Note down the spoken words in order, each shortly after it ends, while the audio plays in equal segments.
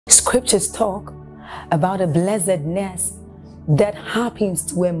Scriptures talk about a blessedness that happens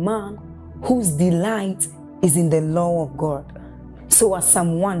to a man whose delight is in the law of God. So as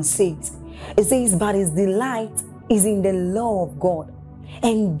Psalm 1 says, it says, but his delight is in the law of God,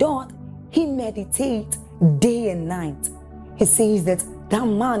 and doth he meditate day and night. He says that that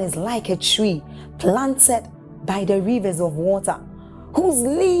man is like a tree planted by the rivers of water, whose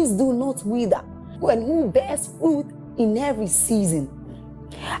leaves do not wither, and who bears fruit in every season.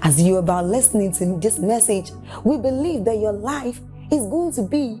 As you're about listening to this message, we believe that your life is going to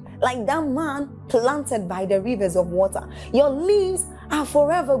be like that man planted by the rivers of water. Your leaves are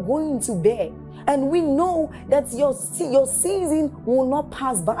forever going to bear. And we know that your season will not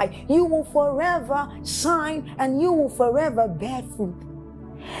pass by. You will forever shine and you will forever bear fruit.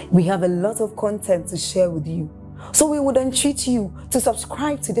 We have a lot of content to share with you. So we would entreat you to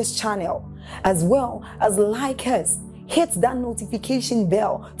subscribe to this channel, as well as like us. Hit that notification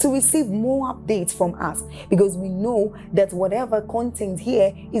bell to receive more updates from us, because we know that whatever content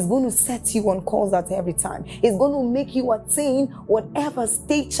here is going to set you on course at every time. It's going to make you attain whatever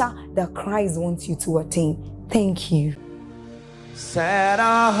stature that Christ wants you to attain. Thank you. Set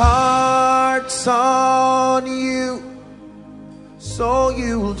our hearts on you, so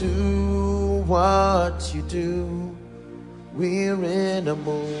you'll do what you do. We're in a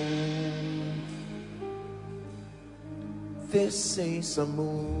mood. This is a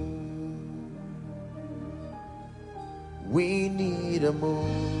move. We need a move.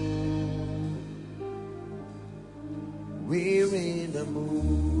 We're in a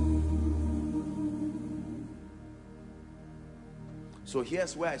move. So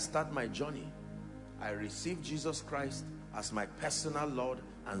here's where I start my journey. I received Jesus Christ as my personal Lord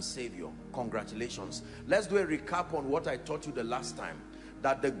and Savior. Congratulations. Let's do a recap on what I taught you the last time.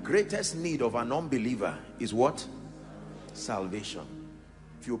 That the greatest need of an unbeliever is what? Salvation.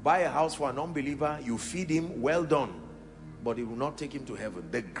 If you buy a house for an unbeliever, you feed him, well done, but it will not take him to heaven.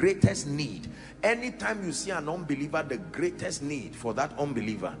 The greatest need, anytime you see an unbeliever, the greatest need for that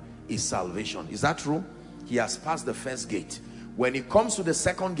unbeliever is salvation. Is that true? He has passed the first gate. When he comes to the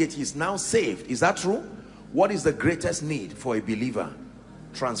second gate, he is now saved. Is that true? What is the greatest need for a believer?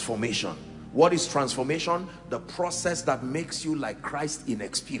 Transformation. What is transformation? The process that makes you like Christ in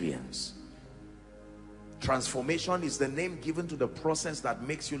experience. Transformation is the name given to the process that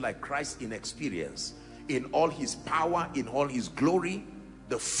makes you like Christ in experience, in all his power, in all his glory,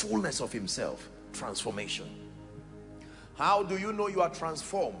 the fullness of himself. Transformation. How do you know you are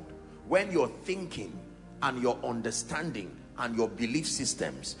transformed? When your thinking and your understanding and your belief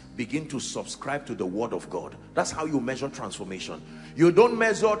systems begin to subscribe to the word of God. That's how you measure transformation. You don't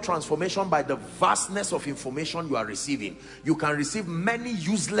measure transformation by the vastness of information you are receiving. You can receive many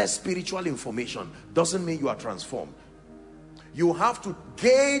useless spiritual information. Doesn't mean you are transformed. You have to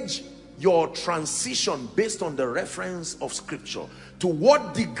gauge your transition based on the reference of scripture. To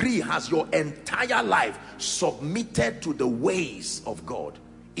what degree has your entire life submitted to the ways of God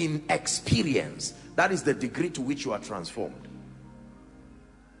in experience? That is the degree to which you are transformed.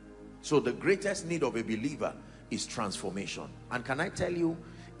 So the greatest need of a believer is transformation. And can I tell you,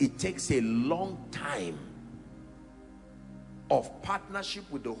 it takes a long time of partnership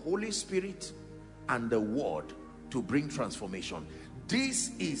with the Holy Spirit and the Word to bring transformation.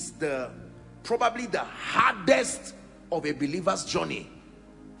 This is probably the hardest of a believer's journey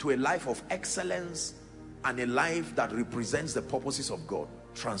to a life of excellence and a life that represents the purposes of God.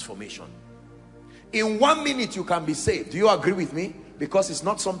 Transformation. In 1 minute you can be saved. Do you agree with me? Because it's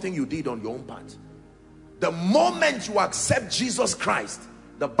not something you did on your own part. The moment you accept Jesus Christ,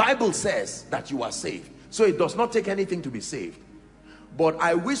 the Bible says that you are saved. So it does not take anything to be saved. But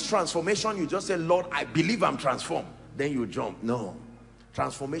I wish transformation, you just say, Lord, I believe I'm transformed. Then you jump. No.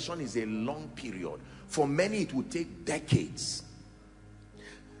 Transformation is a long period. For many it will take decades.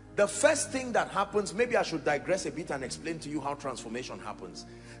 The first thing that happens, maybe I should digress a bit and explain to you how transformation happens.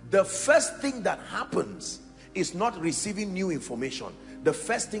 The first thing that happens is not receiving new information. The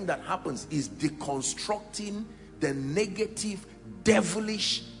first thing that happens is deconstructing the negative,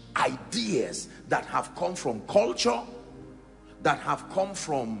 devilish ideas that have come from culture, that have come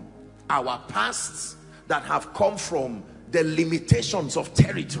from our pasts, that have come from the limitations of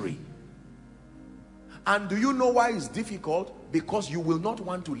territory. And do you know why it's difficult? Because you will not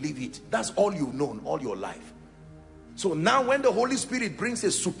want to leave it. That's all you've known all your life. So now when the Holy Spirit brings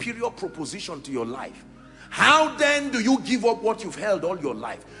a superior proposition to your life, how then do you give up what you've held all your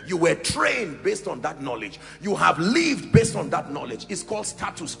life? You were trained based on that knowledge. You have lived based on that knowledge. It's called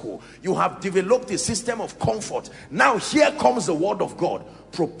status quo. You have developed a system of comfort. Now here comes the word of God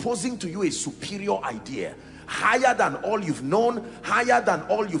proposing to you a superior idea. higher than all you've known, higher than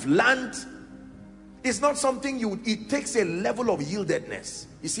all you've learned. It's not something it takes a level of yieldedness.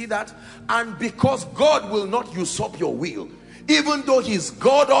 You see that? And because God will not usurp your will, even though he's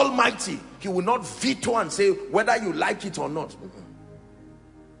God Almighty, he will not veto and say whether you like it or not.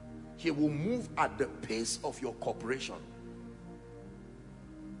 He will move at the pace of your cooperation.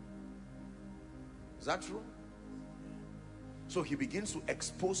 Is that true? So he begins to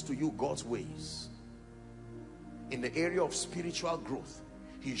expose to you God's ways. In the area of spiritual growth,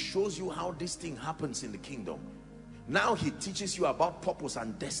 he shows you how this thing happens in the kingdom. Now he teaches you about purpose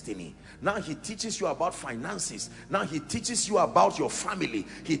and destiny. Now he teaches you about finances. Now he teaches you about your family.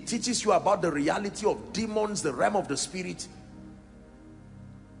 He teaches you about the reality of demons, the realm of the spirit.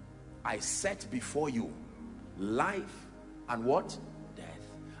 I set before you life and what? Death.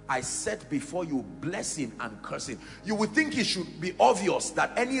 I set before you blessing and cursing. You would think it should be obvious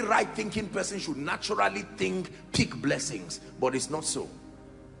that any right thinking person should naturally pick blessings, but it's not so.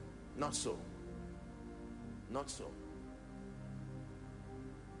 Not so. Not so.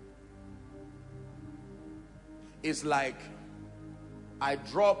 It's like I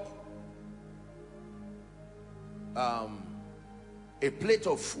drop a plate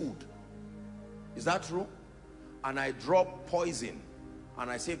of food. Is that true? And I drop poison and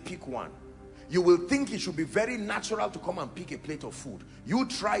I say pick one. You will think it should be very natural to come and pick a plate of food. You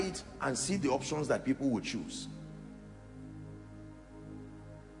try it and see the options that people will choose.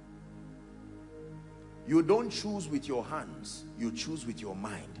 You don't choose with your hands, you choose with your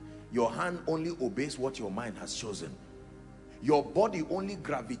mind. Your hand only obeys what your mind has chosen. Your body only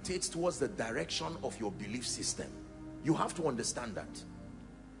gravitates towards the direction of your belief system. You have to understand that.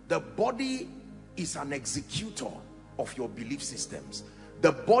 The body is an executor of your belief systems.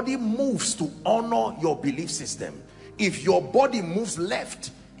 The body moves to honor your belief system. If your body moves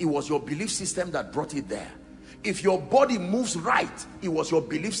left, it was your belief system that brought it there. If your body moves right, it was your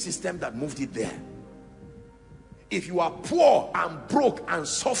belief system that moved it there. If you are poor and broke and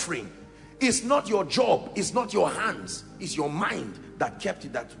suffering, it's not your job, it's not your hands, it's your mind that kept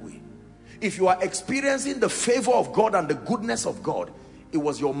it that way. If you are experiencing the favor of God and the goodness of God, it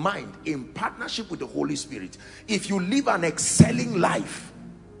was your mind in partnership with the Holy Spirit. If you live an excelling life,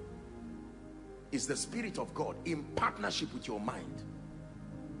 it's the Spirit of God in partnership with your mind.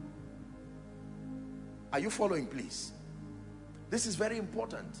 Are you following, please? This is very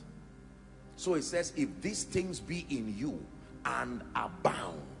important. So it says, if these things be in you and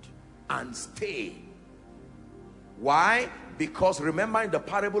abound and stay. Why? Because remember in the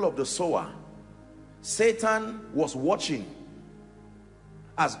parable of the sower, Satan was watching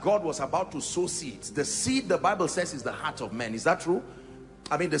as God was about to sow seeds. The seed, the Bible says, is the heart of man. Is that true?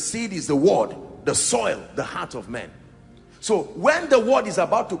 I mean, the seed is the word, the soil, the heart of man. So when the word is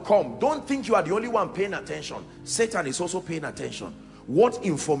about to come, don't think you are the only one paying attention. Satan is also paying attention. What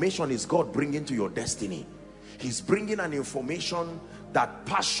information is God bringing to your destiny? He's bringing an information that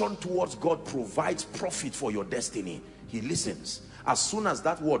passion towards God provides profit for your destiny. He listens. As soon as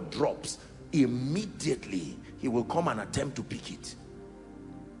that word drops, immediately he will come and attempt to pick it.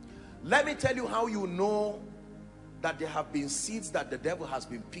 Let me tell you how you know that there have been seeds that the devil has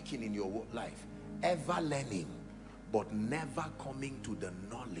been picking in your life. Ever learning, but never coming to the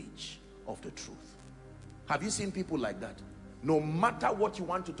knowledge of the truth. Have you seen people like that? No matter what you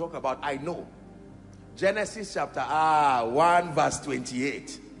want to talk about, I know. Genesis chapter 1 verse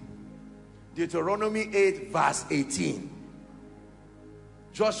 28. Deuteronomy 8 verse 18.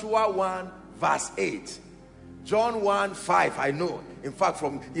 Joshua 1 verse 8. John 1 5. I know. In fact,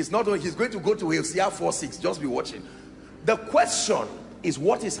 he's going to go to Hosea 4 6. Just be watching. The question is,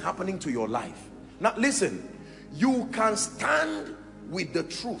 what is happening to your life? Now listen, you can stand with the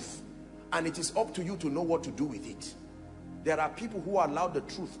truth, and it is up to you to know what to do with it. There are people who allow the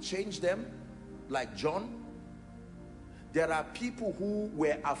truth change them, like John. There are people who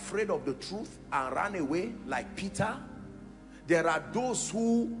were afraid of the truth and ran away, like Peter. There are those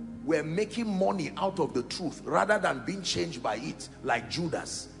who were making money out of the truth rather than being changed by it, like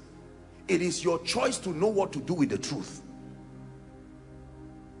Judas. It is your choice to know what to do with the truth.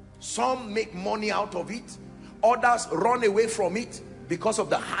 Some make money out of it, others run away from it because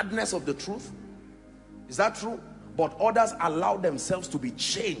of the hardness of the truth. Is that true? But others allow themselves to be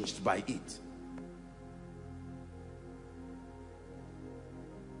changed by it.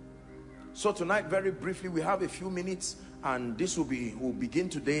 So tonight, very briefly, we have a few minutes, and this will begin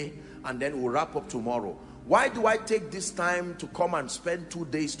today, and then we'll wrap up tomorrow. Why do I take this time to come and spend 2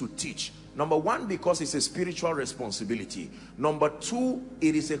 days to teach? Number one, because it's a spiritual responsibility. Number two,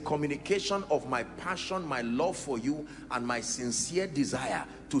 it is a communication of my passion, my love for you, and my sincere desire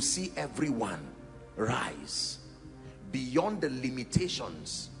to see everyone rise beyond the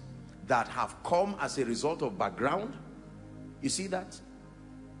limitations that have come as a result of background. You see that?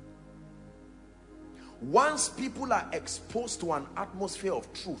 Once people are exposed to an atmosphere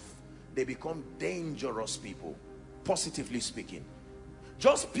of truth, they become dangerous people, positively speaking.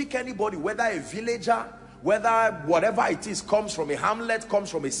 Just pick anybody, whether a villager, whether whatever it is, comes from a hamlet, comes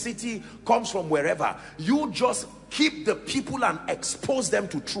from a city, comes from wherever. You just keep the people and expose them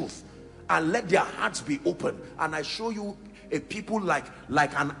to truth and let their hearts be open. And I show you a people like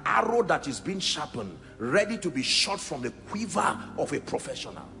an arrow that is being sharpened, ready to be shot from the quiver of a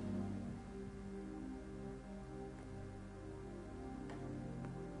professional.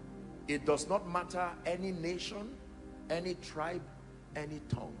 It does not matter any nation, any tribe, any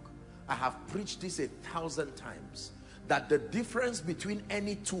tongue. I have preached this 1,000 times, that the difference between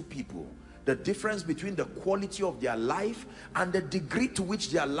any two people, the difference between the quality of their life and the degree to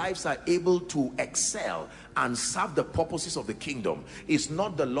which their lives are able to excel and serve the purposes of the kingdom, is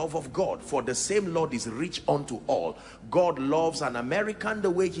not the love of God. For the same Lord is rich unto all. God loves an American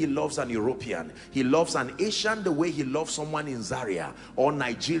the way he loves an European. He loves an Asian the way he loves someone in Zaria or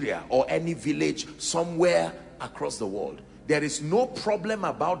Nigeria or any village somewhere across the world. There is no problem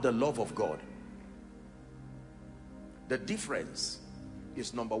about the love of God. The difference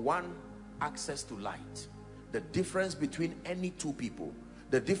is, number one, access to light. The difference between any two people,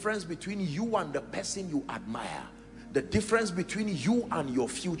 the difference between you and the person you admire, the difference between you and your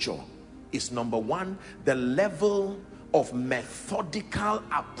future is, number one, the level of methodical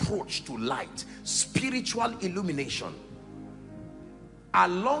approach to light, spiritual illumination,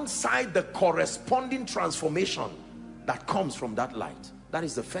 alongside the corresponding transformation that comes from that light. That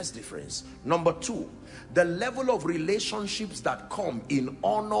is the first difference. Number two, the level of relationships that come in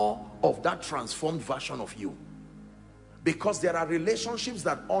honor of that transformed version of you. Because there are relationships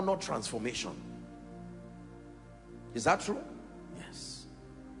that honor transformation. Is that true? Yes.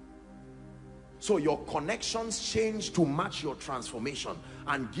 So your connections change to match your transformation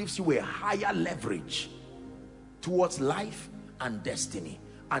and gives you a higher leverage towards life and destiny.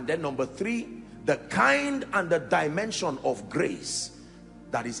 And then number three, the kind and the dimension of grace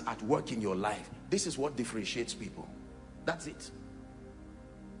that is at work in your life. This is what differentiates people. That's it.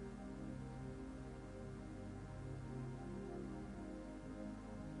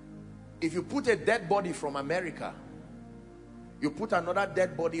 If you put a dead body from America, you put another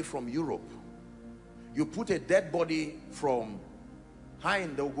dead body from Europe, you put a dead body from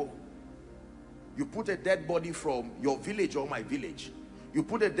Haindogo, you put a dead body from your village or my village, you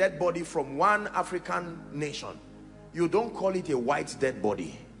put a dead body from one African nation, you don't call it a white dead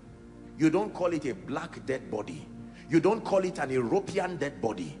body, you don't call it a black dead body, you don't call it an European dead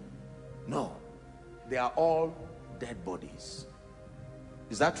body. No, they are all dead bodies.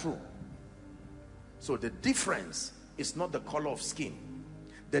 Is that true? So the difference is not the color of skin.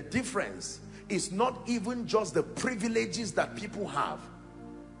 The difference is not even just the privileges that people have.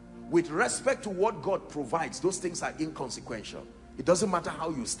 With respect to what God provides, those things are inconsequential. It doesn't matter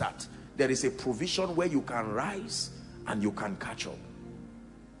how you start. There is a provision where you can rise and you can catch up.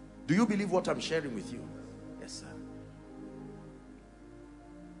 Do you believe what I'm sharing with you? Yes, sir.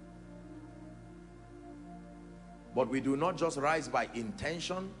 But we do not just rise by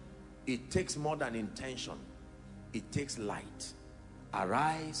intention. It takes more than intention. It takes light.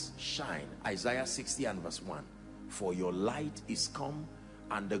 Arise, shine. Isaiah 60 and verse 1. For your light is come,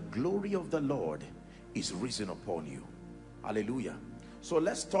 and the glory of the Lord is risen upon you. Hallelujah. So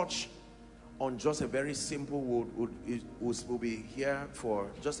let's touch on just a very simple word. We'll be here for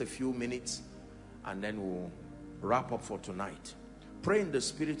just a few minutes, and then we'll wrap up for tonight. Pray in the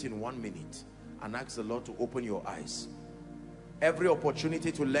Spirit in 1 minute and ask the Lord to open your eyes. Every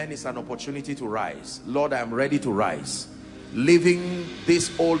opportunity to learn is an opportunity to rise. Lord, I am ready to rise, leaving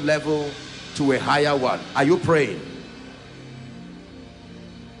this old level to a higher one. Are you praying?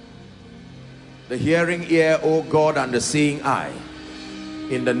 The hearing ear, O God, and the seeing eye,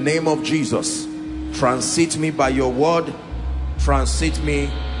 in the name of Jesus, transit me by your word, transit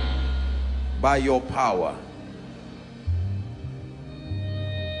me by your power.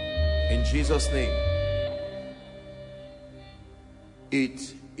 In Jesus' name.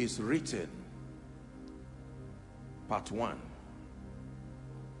 It is written, part 1,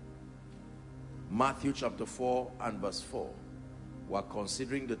 Matthew chapter 4 and verse 4. We're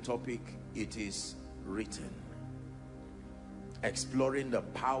considering the topic, it is written. Exploring the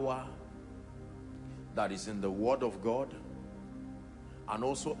power that is in the word of God, and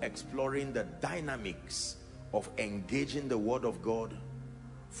also exploring the dynamics of engaging the word of God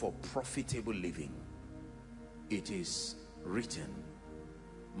for profitable living. It is written.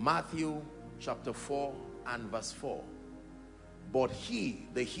 Matthew chapter 4 and verse 4. But he,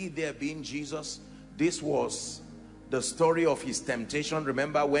 the he there being Jesus, this was the story of his temptation.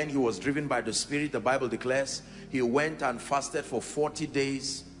 Remember when he was driven by the Spirit, the Bible declares, he went and fasted for 40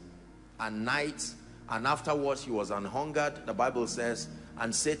 days and nights, and afterwards he was anhungered, the Bible says,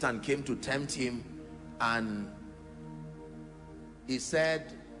 and Satan came to tempt him, and he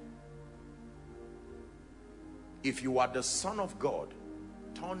said, if you are the Son of God,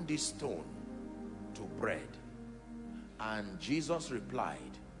 turn this stone to bread. And Jesus replied,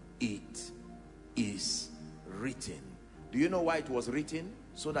 it is written. Do you know why it was written?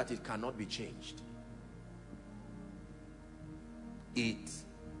 So that it cannot be changed. It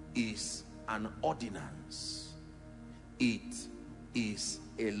is an ordinance. It is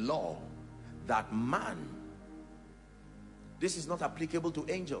a law that man, this is not applicable to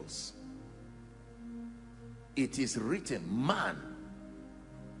angels. It is written, man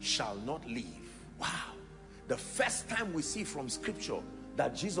shall not live. Wow. The first time we see from scripture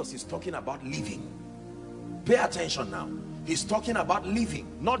that Jesus is talking about living. Pay attention now. He's talking about living,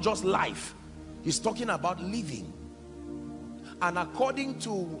 not just life. He's talking about living. And according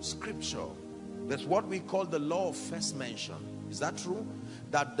to scripture, that's what we call the law of first mention. Is that true?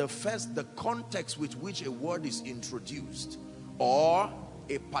 That the context with which a word is introduced, or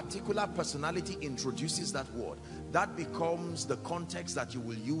a particular personality introduces that word, that becomes the context that you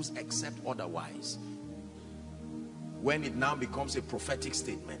will use except otherwise, when it now becomes a prophetic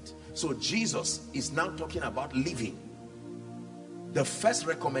statement. So Jesus is now talking about living. The first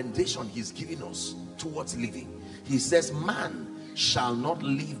recommendation he's giving us towards living, he says, man shall not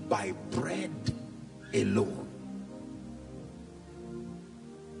live by bread alone.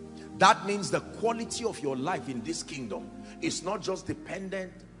 That means the quality of your life in this kingdom is not just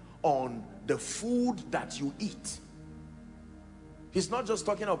dependent on the food that you eat. He's not just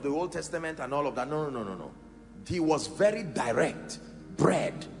talking of the Old Testament and all of that. No. He was very direct.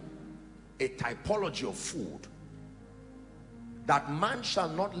 Bread, a typology of food. That man shall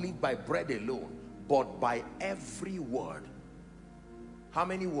not live by bread alone, but by every word. How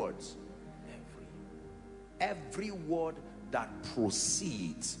many words? Every word that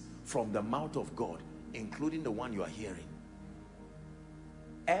proceeds from the mouth of God, including the one you are hearing.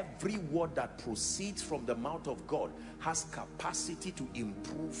 Every word that proceeds from the mouth of God has capacity to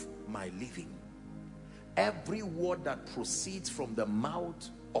improve my living. Every word that proceeds from the mouth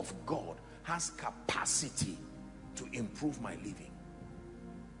of God has capacity to improve my living.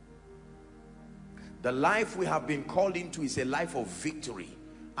 The life we have been called into is a life of victory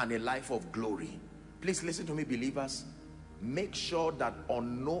and a life of glory. Please listen to me, believers. Make sure that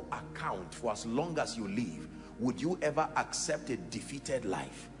on no account, for as long as you live, would you ever accept a defeated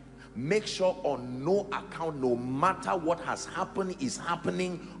life. Make sure on no account, no matter what has happened, is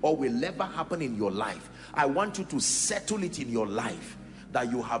happening, or will ever happen in your life, I want you to settle it in your life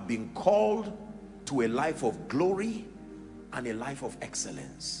that you have been called to a life of glory and a life of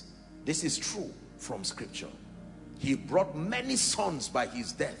excellence. This is true from scripture. He brought many sons by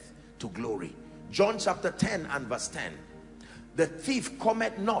his death to glory. John chapter 10 and verse 10. The thief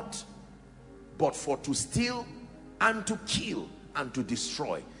cometh not, but for to steal and to kill and to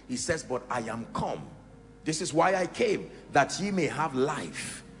destroy. He says, but I am come. This is why I came, that ye may have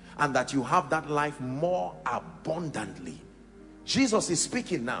life, and that you have that life more abundantly. Jesus is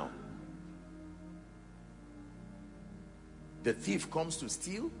speaking now. The thief comes to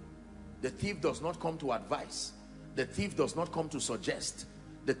steal. The thief does not come to advise. The thief does not come to suggest.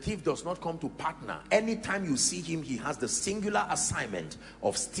 The thief does not come to partner. Anytime you see him, he has the singular assignment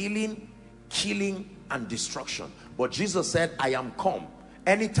of stealing, killing, and destruction. But Jesus said, I am come.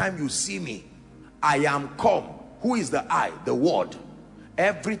 Anytime you see me, I am come. Who is the I? The word.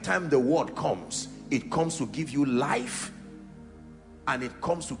 Every time the word comes, it comes to give you life, and it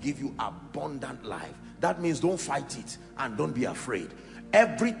comes to give you abundant life. That means don't fight it and don't be afraid.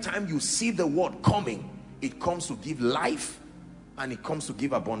 Every time you see the word coming, it comes to give life, and it comes to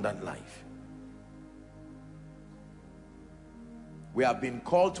give abundant life. We have been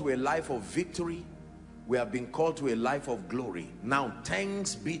called to a life of victory. We have been called to a life of glory. Now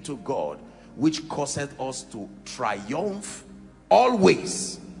thanks be to God, which causeth us to triumph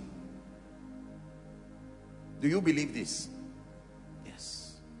always. Do you believe this?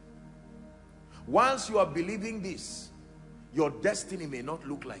 Yes. Whilst you are believing this, your destiny may not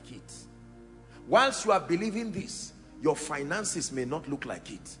look like it. Whilst you are believing this, your finances may not look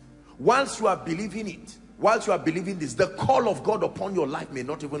like it. Whilst you are believing it, whilst you are believing this, the call of God upon your life may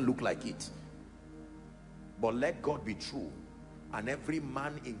not even look like it. But let God be true, and every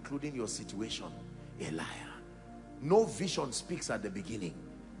man, including your situation, a liar. No vision speaks at the beginning.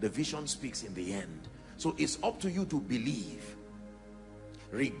 the vision speaks in the end. So it's up to you to believe,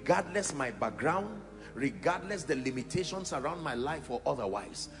 regardless my background, regardless the limitations around my life or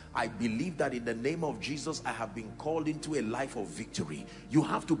otherwise. I believe that in the name of Jesus, I have been called into a life of victory. You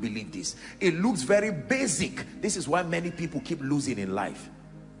have to believe this. It looks very basic. This is why many people keep losing in life.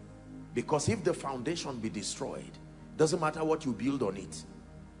 Because if the foundation be destroyed, doesn't matter what you build on it.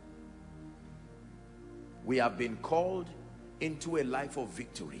 We have been called into a life of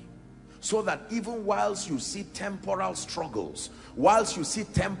victory, so that even whilst you see temporal struggles, whilst you see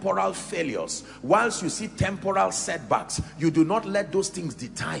temporal failures, whilst you see temporal setbacks, you do not let those things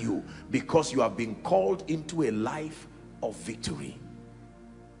deter you, because you have been called into a life of victory.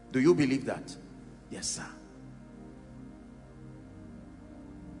 Do you believe that? Yes, sir.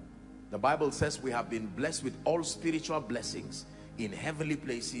 The Bible says we have been blessed with all spiritual blessings in heavenly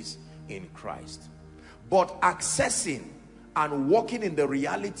places in Christ. But accessing and walking in the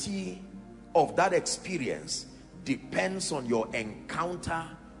reality of that experience depends on your encounter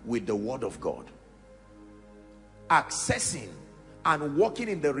with the Word of God. Accessing and walking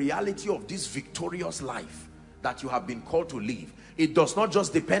in the reality of this victorious life that you have been called to live, it does not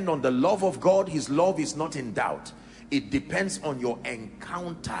just depend on the love of God. His love is not in doubt. It depends on your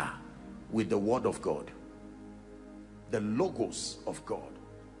encounter with the Word of God, the Logos of God.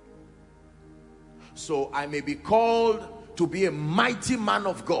 So I may be called to be a mighty man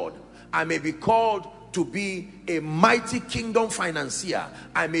of God. I may be called to be a mighty kingdom financier.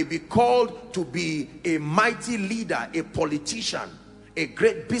 I may be called to be a mighty leader, a politician, a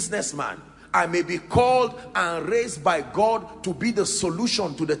great businessman. I may be called and raised by God to be the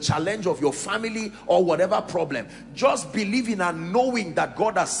solution to the challenge of your family or whatever problem. Just believing and knowing that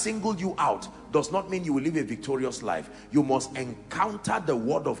God has singled you out does not mean you will live a victorious life. You must encounter the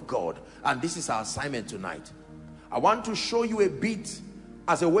Word of God. And this is our assignment tonight. I want to show you a bit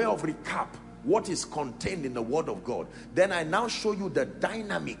as a way of recap what is contained in the Word of God. Then I now show you the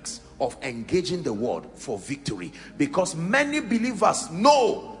dynamics of engaging the Word for victory. Because many believers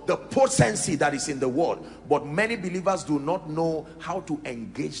know the potency that is in the Word, but many believers do not know how to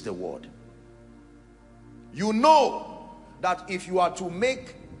engage the Word. You know that if you are to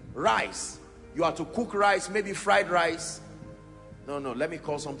make rice, you are to cook rice, maybe fried rice. No, let me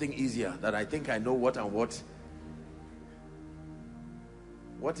call something easier that I think I know what and what.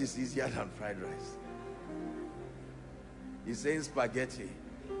 What is easier than fried rice? He's saying spaghetti.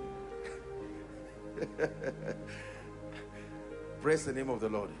 Praise the name of the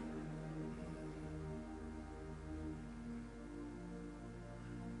Lord.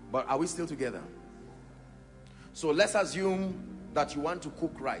 But are we still together? So let's assume that you want to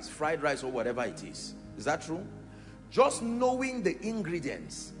cook rice, fried rice or whatever it is. Is that true? Just knowing the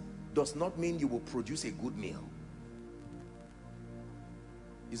ingredients does not mean you will produce a good meal.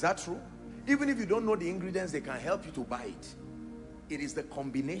 Is that true? Even if you don't know the ingredients, they can help you to buy it. It is the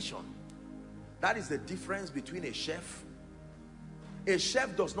combination. That is the difference between a chef. A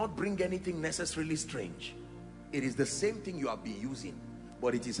chef does not bring anything necessarily strange. It is the same thing you have been using,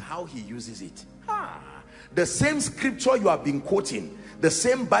 but it is how he uses it. The same scripture you have been quoting, the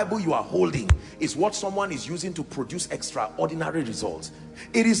same Bible you are holding, is what someone is using to produce extraordinary results.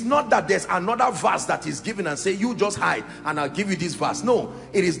 It is not that there's another verse that is given and say, you just hide and I'll give you this verse. No,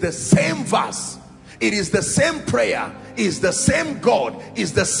 it is the same verse. It is the same prayer, is the same God,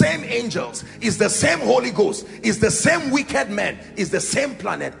 is the same angels, is the same Holy Ghost, is the same wicked men, is the same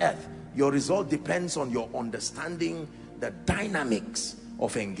planet Earth. Your result depends on your understanding the dynamics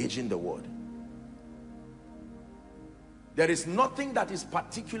of engaging the Word. There is nothing that is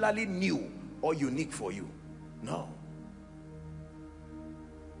particularly new or unique for you. No.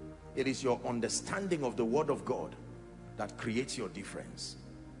 It is your understanding of the Word of God that creates your difference.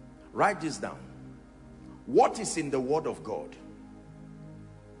 Write this down. What is in the Word of God?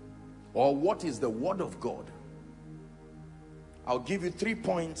 Or what is the Word of God? I'll give you 3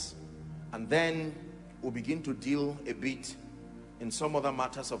 points and then we'll begin to deal a bit in some other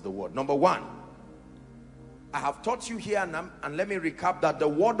matters of the Word. Number one, I have taught you here, and let me recap that the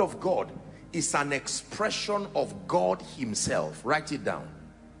Word of God is an expression of God Himself. Write it down.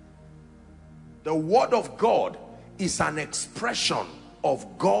 The Word of God is an expression of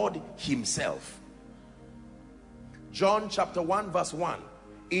God Himself. John chapter 1 verse 1.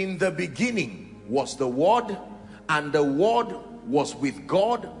 In the beginning was the Word, and the Word was with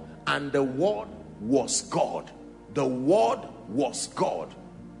God, and the Word was God. The Word was God.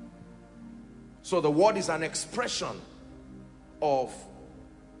 So the Word is an expression of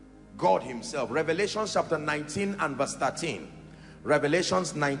God Himself. Revelation chapter 19 and verse 13.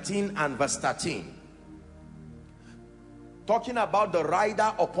 Revelations 19 and verse 13. talking about the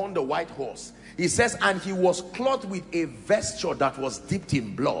rider upon the white horse. He says, and he was clothed with a vesture that was dipped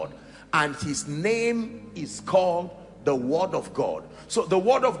in blood, and his name is called the Word of God. So the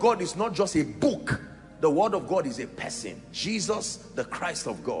Word of God is not just a book. The Word of God is a person. Jesus, the Christ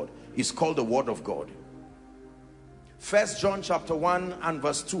of God, is called the Word of God. 1 John chapter 1 and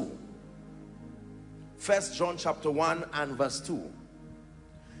verse 2. 1 John chapter 1 and verse 2.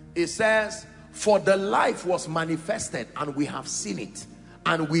 It says, for the life was manifested, and we have seen it,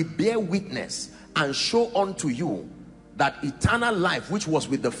 and we bear witness and show unto you that eternal life which was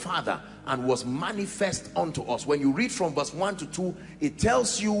with the Father and was manifest unto us. When you read from verse 1 to 2, it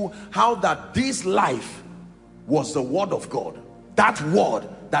tells you how that this life was the Word of God. That Word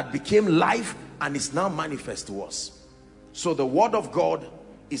that became life and is now manifest to us. So the Word of God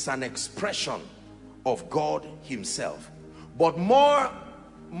is an expression of God himself. But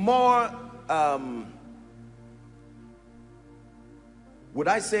would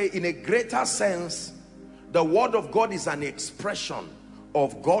I say, in a greater sense, the Word of God is an expression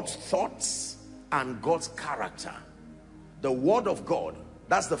of God's thoughts and God's character. The Word of God,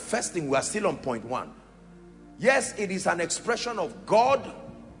 that's the first thing. We are still on point 1. Yes, it is an expression of God,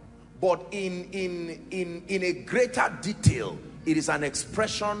 but in a greater detail, it is an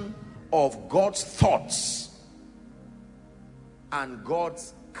expression of God's thoughts and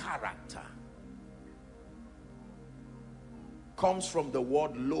God's character. Comes from the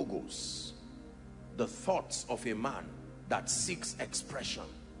word logos, the thoughts of a man that seeks expression.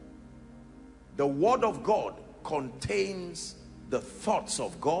 The Word of God contains the thoughts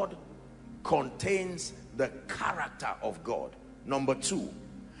of God, contains the character of God. Number 2,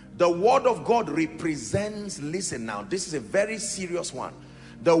 the Word of God represents, listen now, this is a very serious one.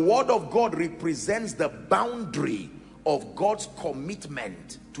 The Word of God represents the boundary of God's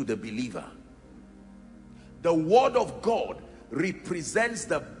commitment to the believer. The Word of God represents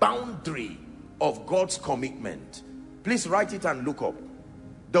the boundary of God's commitment. Please write it and look up.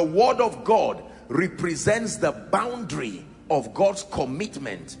 The Word of God represents the boundary of God's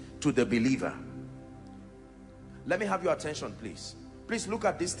commitment to the believer. Let me have your attention, please. Please look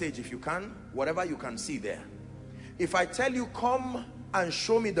at this stage if you can, whatever you can see there. If I tell you, come and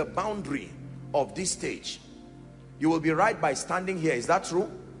show me the boundary of this stage, you will be right by standing here. Is that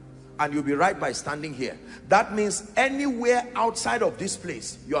true? And you'll be right by standing here. That means anywhere outside of this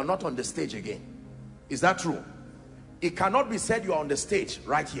place, you are not on the stage again. Is that true? It cannot be said you are on the stage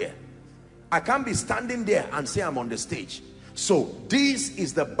right here. I can't be standing there and say I'm on the stage. So this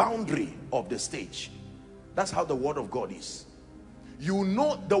is the boundary of the stage. That's how the Word of God is. You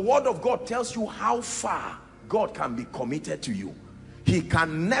know, the Word of God tells you how far God can be committed to you. He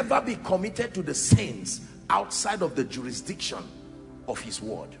can never be committed to the saints outside of the jurisdiction of his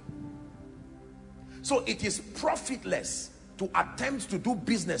word. So it is profitless to attempt to do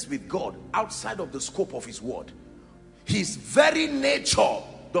business with God outside of the scope of his word. His very nature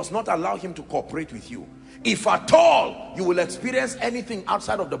does not allow him to cooperate with you. If at all you will experience anything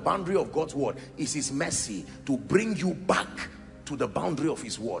outside of the boundary of God's word, it's his mercy to bring you back to the boundary of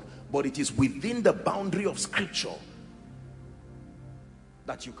his word. But it is within the boundary of scripture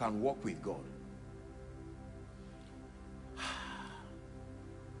that you can walk with God.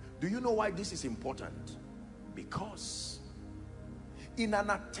 Do you know why this is important? Because in an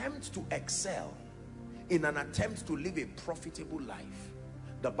attempt to excel, in an attempt to live a profitable life,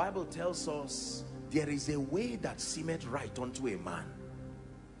 the Bible tells us there is a way that seemeth right unto a man.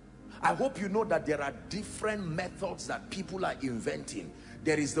 I hope you know that there are different methods that people are inventing.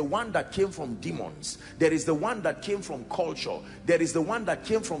 There is the one that came from demons. There is the one that came from culture. There is the one that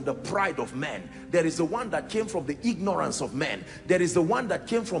came from the pride of men. There is the one that came from the ignorance of men. There is the one that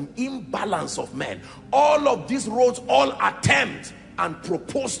came from imbalance of men. All of these roads all attempt and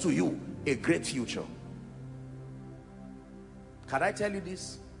propose to you a great future. Can I tell you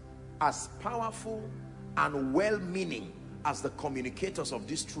this? As powerful and well-meaning as the communicators of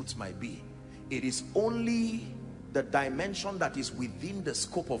these truths might be, it is only the dimension that is within the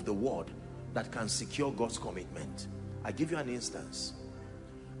scope of the word that can secure God's commitment. I give you an instance,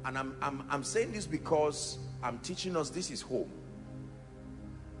 and I'm saying this because I'm teaching us this is home.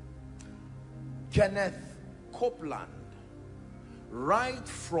 Kenneth Copeland, right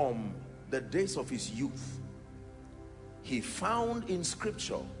from the days of his youth, he found in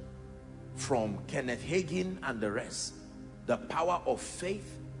scripture from Kenneth Hagin and the rest the power of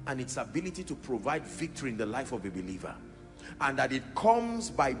faith and its ability to provide victory in the life of a believer, and that it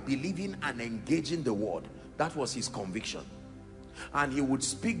comes by believing and engaging the word. That was his conviction, and he would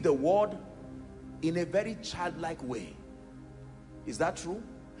speak the word in a very childlike way. Is that true?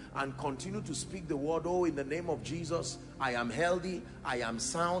 and continue to speak the word. Oh, in the name of Jesus, I am healthy, I am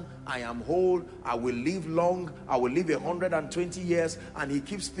sound, I am whole, I will live long, I will live 120 years. And he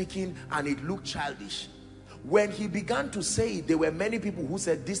keeps speaking, and it looked childish. When he began to say it, there were many people who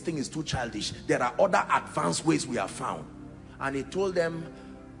said this thing is too childish. There are other advanced ways we have found. And he told them,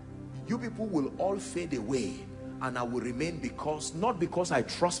 you people will all fade away, and I will remain, because not because I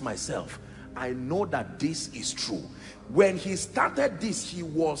trust myself, I know that this is true. When he started this, he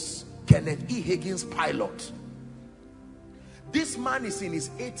was Kenneth E. Hagin's pilot. This man is in his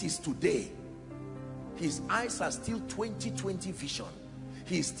 80s today. His eyes are still 20/20 vision.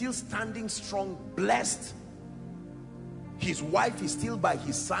 He is still standing strong, blessed. His wife is still by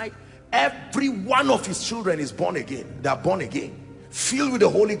his side. Every one of his children is born again. They are born again, filled with the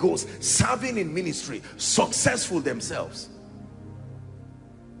Holy Ghost, serving in ministry, successful themselves.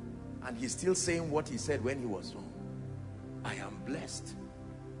 And he's still saying what he said when he was young. I am blessed.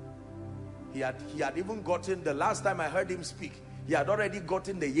 He had even gotten, the last time I heard him speak, he had already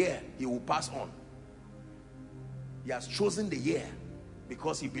gotten the year he will pass on. He has chosen the year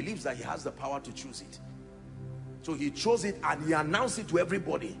because he believes that he has the power to choose it. So he chose it, and he announced it to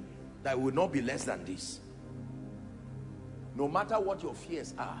everybody that it will not be less than this. No matter what your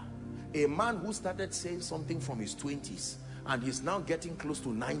fears are. A man who started saying something from his 20s and he's now getting close to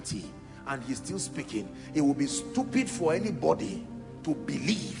 90 and he's still speaking, it will be stupid for anybody to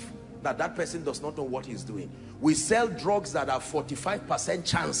believe that that person does not know what he's doing. We sell drugs that have 45%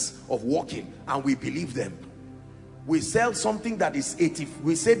 chance of working, and we believe them. We sell something that is 80,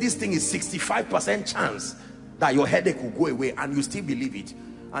 we say this thing is 65% chance that your headache will go away, and you still believe it.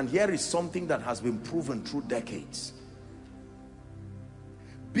 And here is something that has been proven through decades.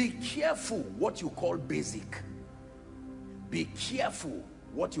 Be careful what you call basic. Be careful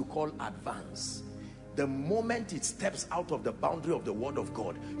what you call advanced. The moment it steps out of the boundary of the word of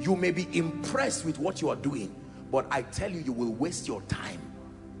God, you may be impressed with what you are doing, but I tell you, you will waste your time.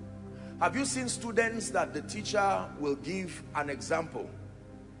 Have you seen students that the teacher will give an example?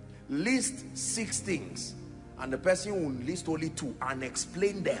 List 6 things, and the person will list only 2 and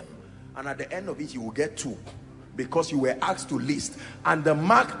explain them, and at the end of it you will get 2 because you were asked to list, and the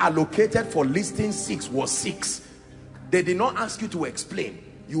mark allocated for listing 6 was 6. They did not ask you to explain.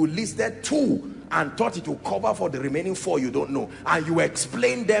 You listed 2 and thought it will cover for the remaining 4 you don't know, and you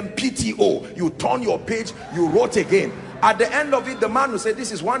explained them PTO. You turn your page, you wrote again. At the end of it, the man will say,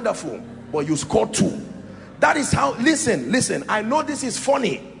 this is wonderful, but you scored 2. That is how, listen, I know this is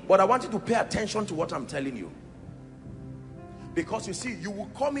funny, but I want you to pay attention to what I'm telling you. Because you see, you will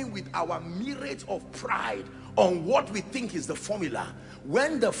come in with our myriad of pride on what we think is the formula.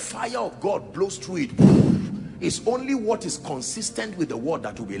 When the fire of God blows through it, it's only what is consistent with the word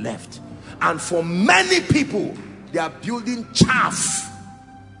that will be left. And for many people, they are building chaff,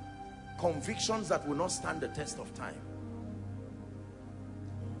 convictions that will not stand the test of time.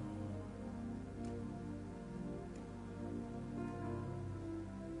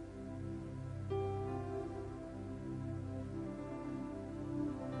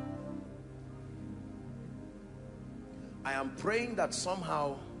 I am praying that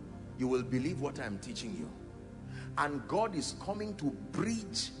somehow you will believe what I am teaching you, and God is coming to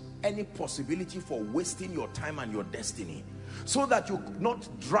bridge any possibility for wasting your time and your destiny, so that you not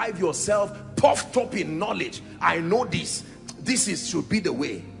drive yourself puffed up in knowledge. I know this should be the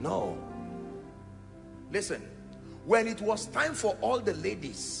way. No. Listen, when it was time for all the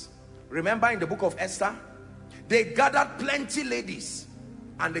ladies, remember in the book of Esther, they gathered plenty ladies,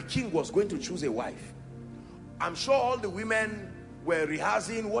 and the king was going to choose a wife. I'm sure all the women were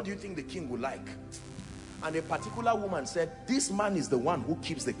rehearsing, what do you think the king would like? And a particular woman said, this man is the one who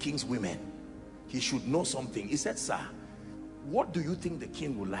keeps the king's women. He should know something. He said, sir, what do you think the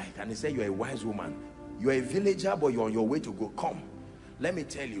king would like? And he said, you're a wise woman. You're a villager, but you're on your way to go. Come, let me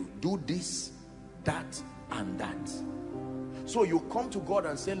tell you, do this, that, and that. So you come to God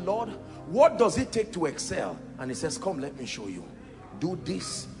and say, Lord, what does it take to excel? And he says, come, let me show you. Do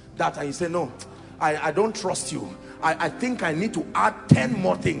this, that. And you say, no, I don't trust you. I think I need to add 10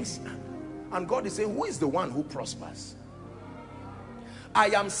 more things. And God is saying, who is the one who prospers? I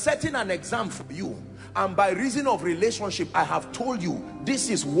am setting an exam for you, and by reason of relationship, I have told you this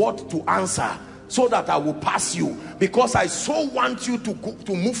is what to answer, so that I will pass you, because I so want you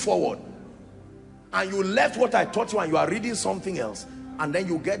to move forward. And you left what I taught you and you are reading something else, and then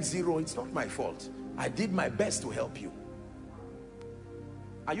you get 0. It's not my fault. I did my best to help you.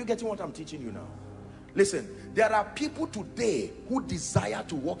 Are you getting what I'm teaching you now? Listen, there are people today who desire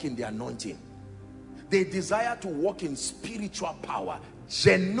to walk in the anointing. They desire to walk in spiritual power,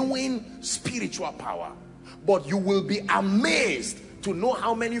 genuine spiritual power. But you will be amazed to know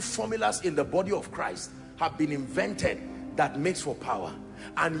how many formulas in the body of Christ have been invented that makes for power.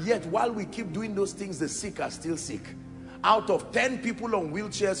 And yet, while we keep doing those things, the sick are still sick. Out of 10 people on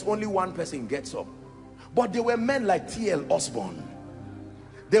wheelchairs, only one person gets up. But there were men like T.L. Osborne.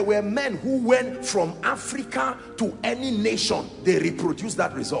 There were men who went from Africa to any nation. They reproduced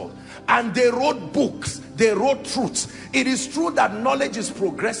that result. And they wrote books. They wrote truths. It is true that knowledge is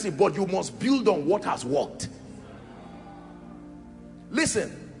progressive, but you must build on what has worked.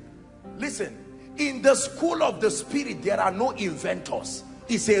 Listen. Listen. In the school of the spirit, there are no inventors.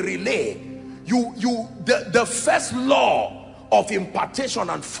 It's a relay. The first law of impartation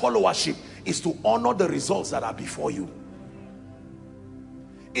and followership is to honor the results that are before you.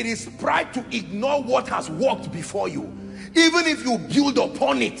 It is pride to ignore what has worked before you. Even if you build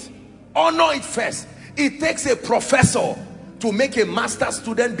upon it, honor it first. It takes a professor to make a master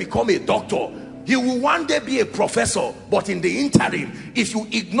student become a doctor. He will one day be a professor, but in the interim, if you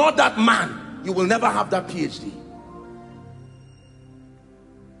ignore that man, you will never have that PhD.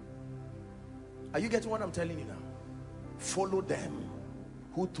 Are you getting what I'm telling you now? Follow them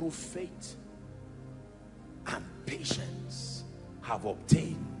who through faith and patience have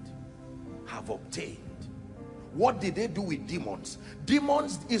obtained. What did they do with demons?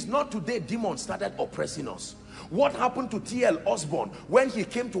 Demons is not today. Demons started oppressing us. What happened to T.L. Osborne when he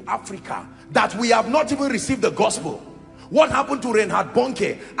came to Africa that we have not even received the gospel? What happened to Reinhard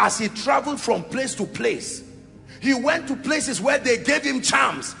Bonnke as he traveled from place to place? He went to places where they gave him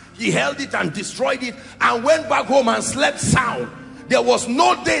charms. He held it and destroyed it and went back home and slept sound. There was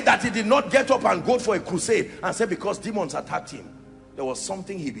no day that he did not get up and go for a crusade and say because demons attacked him. There was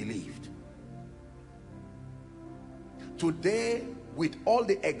something he believed. Today, with all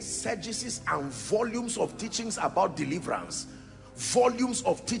the exegesis and volumes of teachings about deliverance, volumes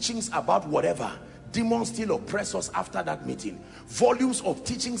of teachings about whatever, demons still oppress us after that meeting. Volumes of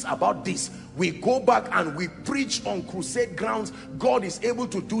teachings about this. We go back and we preach on crusade grounds. God is able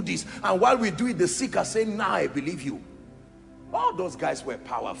to do this. And while we do it, the sick are saying, nah, I believe you. All those guys were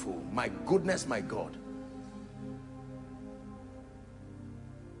powerful. My goodness, my God.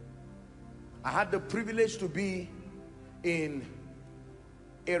 I had the privilege to be in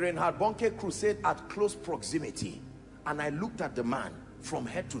a Reinhard Bonnke crusade at close proximity, and I looked at the man from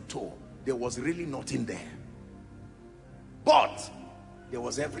head to toe. There was really nothing there, but there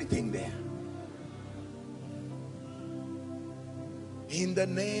was everything there. In the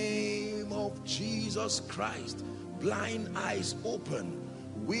name of Jesus Christ, blind eyes open,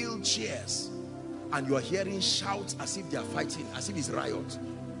 wheelchairs, and you are hearing shouts as if they are fighting, as if it's riot,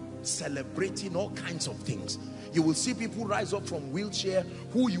 celebrating all kinds of things. You will see people rise up from wheelchair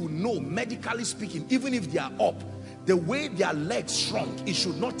who, you know, medically speaking, even if they are up, the way their legs shrunk, it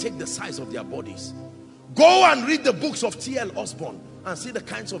should not take the size of their bodies. Go and read the books of T.L. Osborne and see the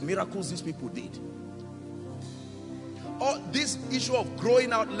kinds of miracles these people did. Or this issue of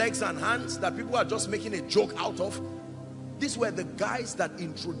growing out legs and hands that people are just making a joke out of, these were the guys that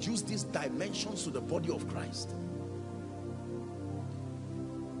introduced these dimensions to the body of Christ.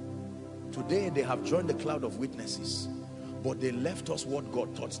 Today they have joined the cloud of witnesses, but they left us what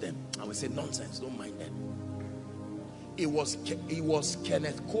God taught them, and we say nonsense, don't mind them. It was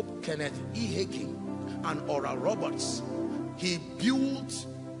Kenneth Cope, Kenneth E. Haking, and Oral Roberts. He built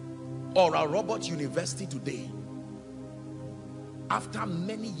Oral Roberts University today. After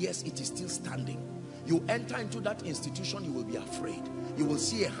many years, it is still standing. You enter into that institution, you will be afraid. You will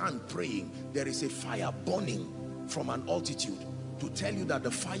see a hand praying. There is a fire burning from an altitude to tell you that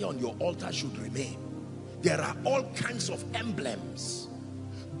the fire on your altar should remain. There are all kinds of emblems.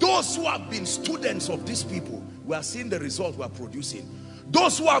 Those who have been students of these people, we are seeing the results we are producing.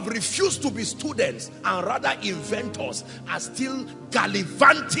 Those who have refused to be students and rather inventors are still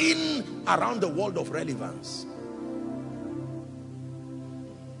gallivanting around the world of relevance.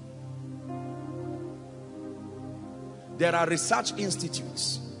 There are research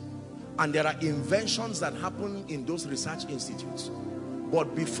institutes, and there are inventions that happen in those research institutes.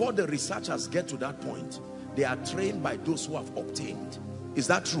 But before the researchers get to that point, they are trained by those who have obtained. Is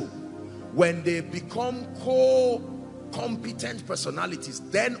that true? When they become competent personalities,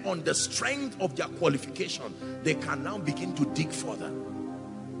 then on the strength of their qualification, they can now begin to dig further.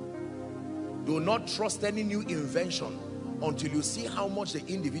 Do not trust any new invention until you see how much the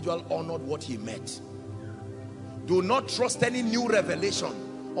individual honored what he met. Do not trust any new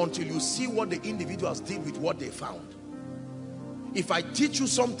revelation until you see what the individuals did with what they found. If I teach you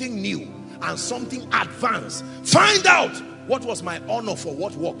something new and something advanced, find out what was my honor for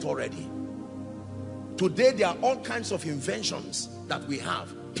what worked already. Today there are all kinds of inventions that we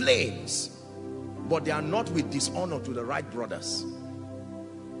have, planes, but they are not with dishonor to the right brothers.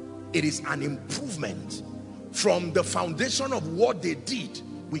 It is an improvement. From the foundation of what they did,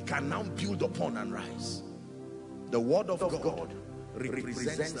 we can now build upon and rise. The word of God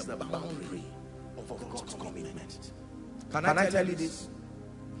represents the boundary of God's commitment. Can I tell you this?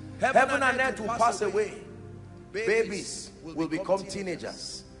 Heaven and earth will pass away. Babies will become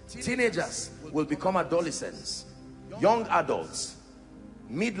teenagers. Teenagers will become adolescents, young adults,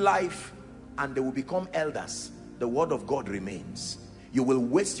 midlife, and they will become elders. The word of God remains. You will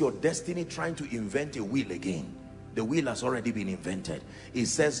waste your destiny trying to invent a wheel again. The wheel has already been invented. It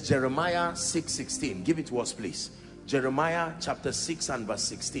says Jeremiah 6:16. Give it to us, please. Jeremiah chapter 6 and verse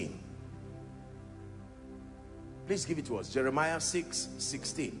 16. Please give it to us. Jeremiah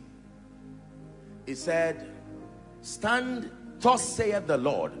 6:16. It said, stand, thus saith the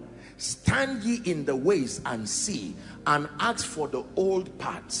Lord, stand ye in the ways and see, and ask for the old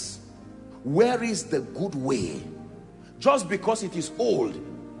paths. Where is the good way? Just because it is old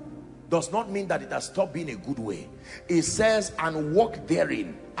does not mean that it has stopped being a good way. It says, and walk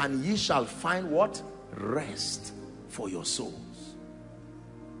therein, and ye shall find what? Rest for your souls.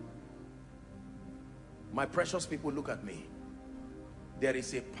 My precious people, look at me. There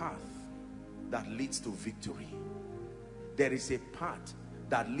is a path that leads to victory. There is a path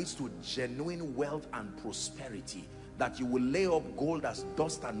that leads to genuine wealth and prosperity, that you will lay up gold as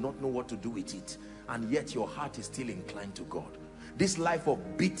dust and not know what to do with it, and yet your heart is still inclined to God. This life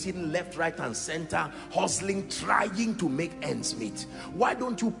of beating left, right and center, hustling, trying to make ends meet. Why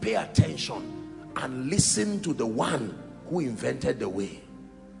don't you pay attention and listen to the one who invented the way?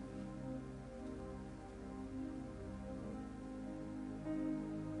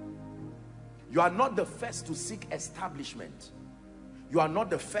 You are not the first to seek establishment. You are not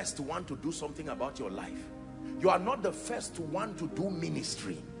the first to want to do something about your life. You are not the first to want to do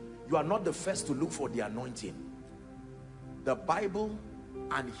ministry. You are not the first to look for the anointing. The Bible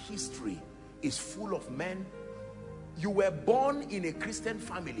and history is full of men. You were born in a Christian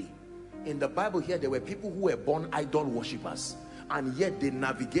family. In the Bible here, there were people who were born idol worshippers, and yet they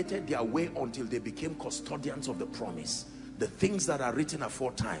navigated their way until they became custodians of the promise. The things that are written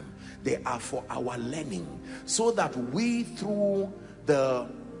aforetime, they are for our learning, so that we, through the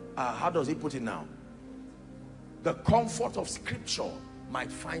how does he put it now, the comfort of scripture,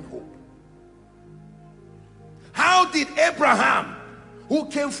 might find hope. How did Abraham, who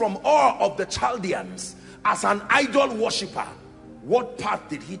came from Ur of the Chaldeans as an idol worshiper, what path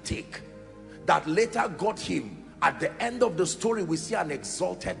did he take that later got him? At the end of the story, we see an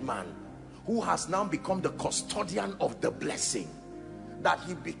exalted man who has now become the custodian of the blessing, that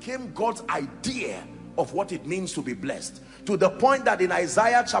he became God's idea of what it means to be blessed, to the point that in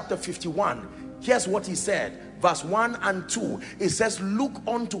Isaiah chapter 51, here's what he said, verse 1 and 2. It says, look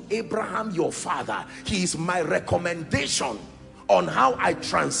unto Abraham your father. He is my recommendation on how I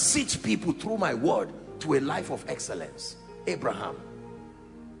transit people through my word to a life of excellence. Abraham.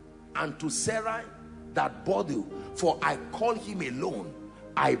 And to Sarah that bore you, for I call him alone,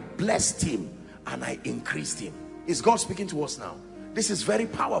 I blessed him and I increased him. Is God speaking to us now? This is very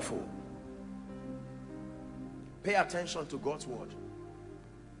powerful. Pay attention to God's word.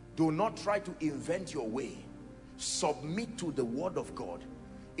 Do not try to invent your way. Submit to the word of God.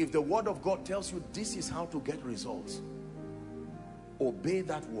 If the word of God tells you this is how to get results, obey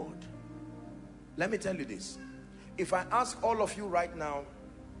that word. Let me tell you this. If I ask all of you right now,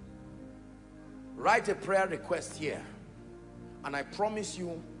 write a prayer request here, and I promise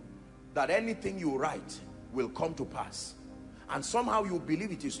you that anything you write will come to pass, and somehow you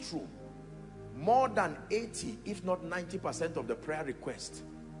believe it is true, more than 80 if not 90% of the prayer request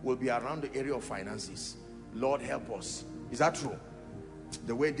will be around the area of finances. Lord, help us. Is that true?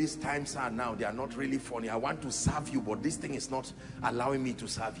 The way these times are now, they are not really funny. I want to serve you, but this thing is not allowing me to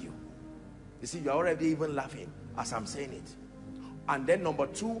serve you. You see, you're already even laughing as I'm saying it. And then number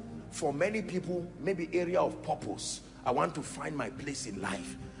two, for many people, maybe area of purpose. I want to find my place in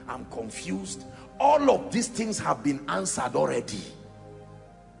life. I'm confused. All of these things have been answered already.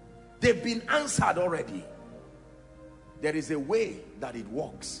 They've been answered already. There is a way that it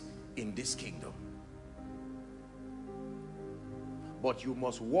works in this kingdom. But you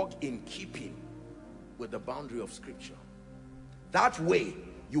must walk in keeping with the boundary of scripture. That way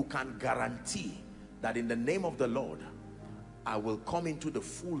you can guarantee that in the name of the Lord, I will come into the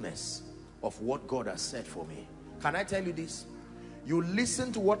fullness of what God has said for me. Can I tell you this? You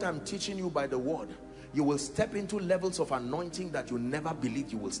listen to what I'm teaching you by the word, you will step into levels of anointing that you never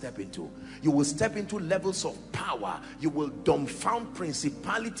believed you will step into. You will step into levels of power. You will dumbfound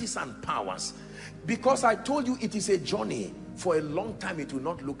principalities and powers. Because I told you it is a journey. For a long time it will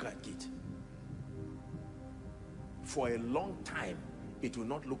not look like it. For a long time it will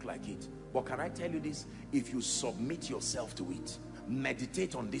not look like it. But can I tell you this? If you submit yourself to it,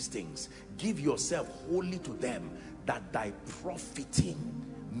 meditate on these things, give yourself wholly to them, that thy profiting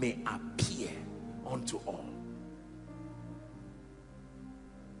may appear unto all.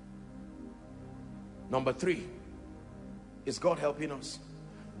 Number 3, is God helping us?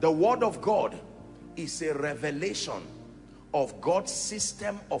 The word of God is a revelation of God's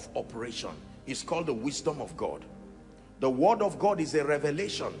system of operation. It's called the wisdom of God. The word of God is a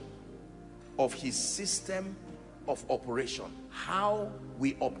revelation of his system of operation, how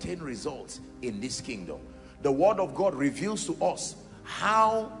we obtain results in this kingdom. The word of God reveals to us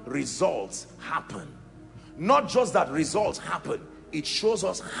how results happen. Not just that results happen, it shows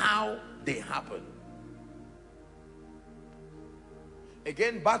us how they happen.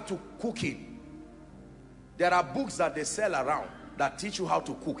 Again, back to cooking. There are books that they sell around that teach you how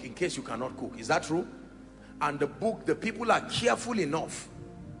to cook in case you cannot cook. Is that true? And the people are careful enough.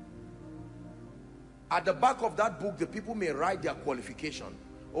 At the back of that book, the people may write their qualification.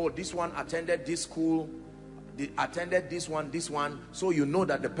 Oh, this one attended this school, attended this one, so you know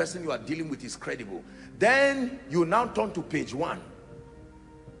that the person you are dealing with is credible. Then you now turn to page 1,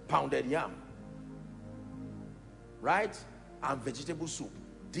 pounded yam, right, and vegetable soup.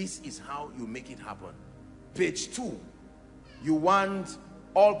 This is how you make it happen. Page 2, you want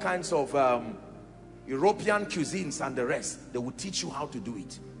all kinds of European cuisines and the rest. They will teach you how to do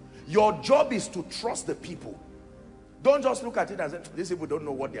it. Your job is to trust the people. Don't just look at it and say, these people don't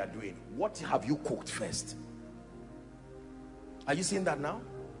know what they are doing. What have you cooked first? Are you seeing that now?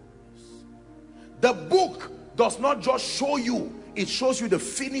 The book does not just show you, it shows you the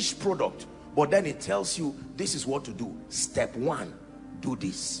finished product, but then it tells you this is what to do. Step 1, do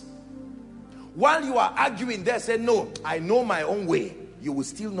this. While you are arguing there, say, no, I know my own way, you will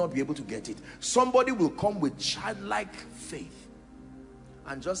still not be able to get it. Somebody will come with childlike faith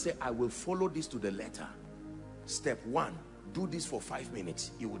and just say, I will follow this to the letter. Step 1, do this for 5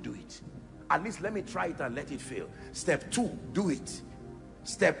 minutes. You will do it. At least let me try it and let it fail. Step 2, do it.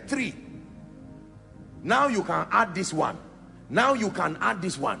 Step 3, now you can add this one. Now you can add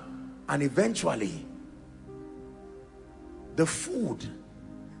this one. And eventually, the food,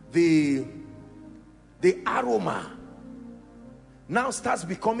 the aroma now starts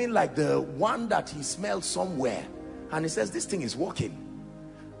becoming like the one that he smelled somewhere. And he says, this thing is working.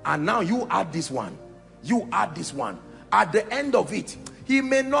 And now you add this one. You add this one. At the end of it, he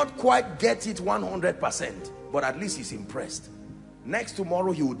may not quite get it 100%, but at least he's impressed. Next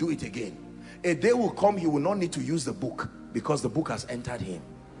tomorrow, he will do it again. A day will come, he will not need to use the book because the book has entered him.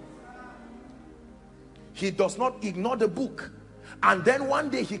 He does not ignore the book. And then one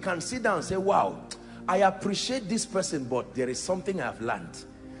day he can sit down and say, wow, I appreciate this person, but there is something I've learned.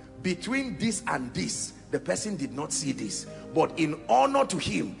 Between this and this, the person did not see this, but in honor to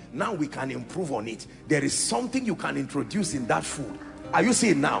him, now we can improve on it. There is something you can introduce in that food. Are you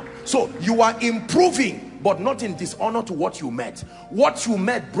seeing now? So you are improving, but not in dishonor to what you met. What you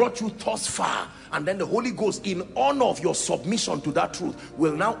met brought you thus far, and then the Holy Ghost, in honor of your submission to that truth,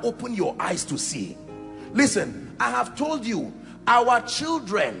 will now open your eyes to see. Listen, I have told you, our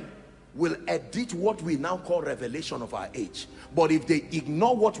children will edit what we now call revelation of our age. But if they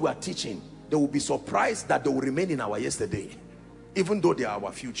ignore what we are teaching, they will be surprised that they will remain in our yesterday, even though they are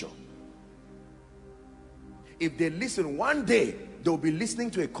our future. If they listen, one day they will be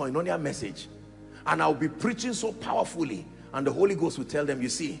listening to a koinonia message, and I'll be preaching so powerfully, and the Holy Ghost will tell them, you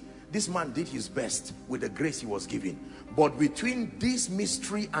see, this man did his best with the grace he was given, but between this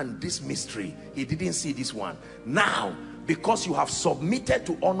mystery and this mystery, he didn't see this one. Now, because you have submitted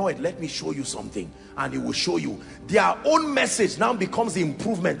to honor it, let me show you something. And he will show you. Their own message now becomes the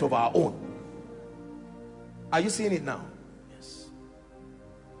improvement of our own. Are you seeing it now? Yes.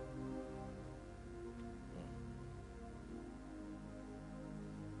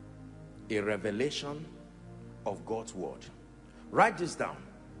 A revelation of God's word. Write this down.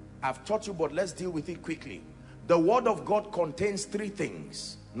 I've taught you, but let's deal with it quickly. The word of God contains 3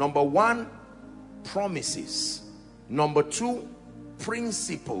 things. Number 1, promises. Number 2,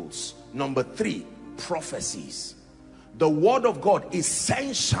 principles. Number 3, prophecies. The word of God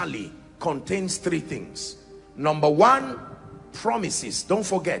essentially contains 3 things. Number 1, promises. Don't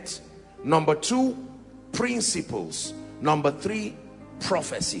forget. Number 2, principles. Number 3,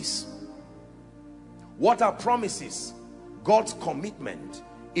 prophecies. What are promises? God's commitment.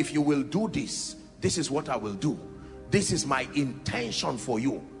 If you will do this, this is what I will do. This is my intention for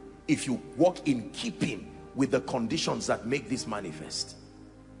you. If you walk in keeping with the conditions that make this manifest.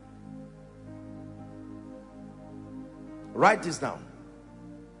 Write this down.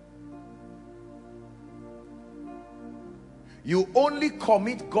 You only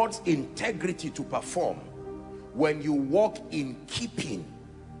commit God's integrity to perform when you walk in keeping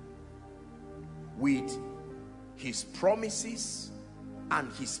with his promises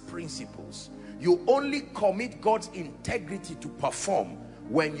and his principles. You only commit God's integrity to perform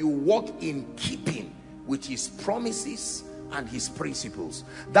when you walk in keeping with his promises and his principles.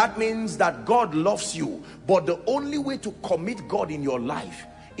 That means that God loves you, but the only way to commit God in your life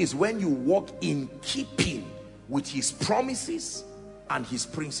is when you walk in keeping with his promises and his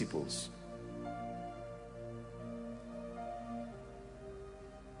principles.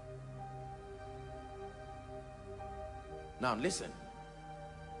 Now listen,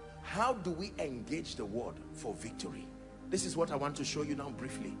 how do we engage the word for victory? This is what I want to show you now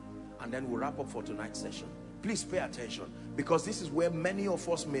briefly, and then we'll wrap up for tonight's session. Please pay attention, because this is where many of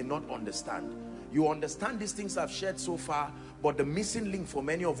us may not understand. You understand these things I've shared so far, but the missing link for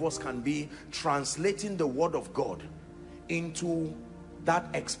many of us can be translating the word of God into that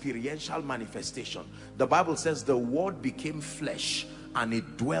experiential manifestation. The Bible says the word became flesh and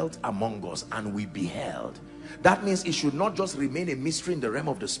it dwelt among us, and we beheld. That means it should not just remain a mystery in the realm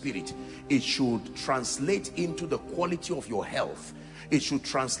of the spirit. It should translate into the quality of your health. It should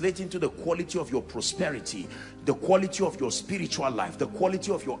translate into the quality of your prosperity, the quality of your spiritual life, the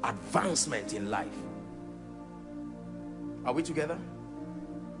quality of your advancement in life. Are we together?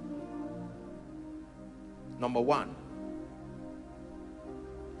 Number one,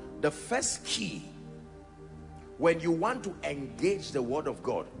 the first key when you want to engage the word of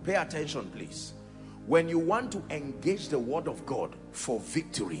God, pay attention please. When you want to engage the word of God for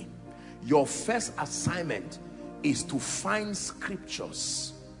victory, your first assignment is to find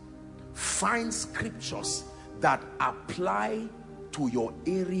scriptures. Find scriptures that apply to your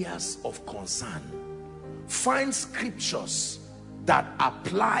areas of concern. Find scriptures that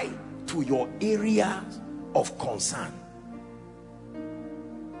apply to your area of concern.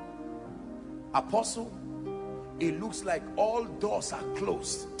 Apostle, it looks like all doors are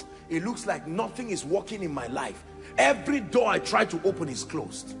closed. It looks like nothing is working in my life. Every door I try to open is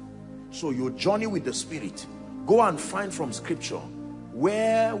closed. So you journey with the Spirit. Go and find from scripture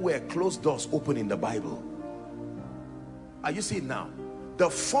where were closed doors open in the Bible. Are you seeing now? The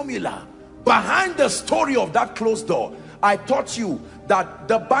formula behind the story of that closed door. I taught you that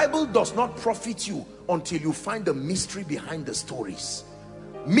the Bible does not profit you until you find the mystery behind the stories.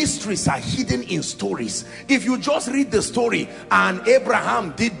 Mysteries are hidden in stories. If you just read the story and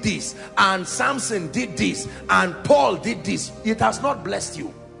Abraham did this and Samson did this and Paul did this, it has not blessed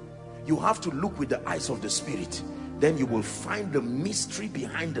you. You have to look with the eyes of the Spirit. Then you will find the mystery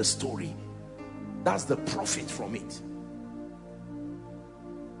behind the story. That's the profit from it.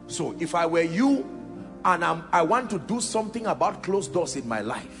 So if I were you and I want to do something about closed doors in my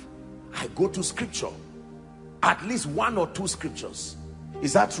life, I go to scripture, at least one or two scriptures.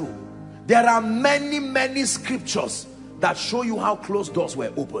 Is that true? There are many scriptures that show you how closed doors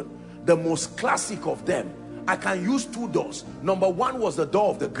were open. The most classic of them, I can use two doors. Number one was the door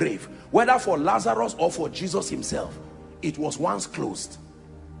of the grave. Whether for Lazarus or for Jesus himself, it was once closed.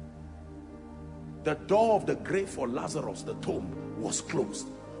 The door of the grave for Lazarus, the tomb, was closed,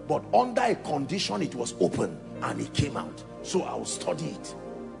 but under a condition it was open and he came out. So I will study it.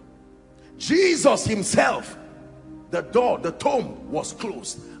 Jesus himself, the door, the tomb was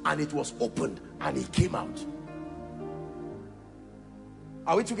closed and it was opened and he came out.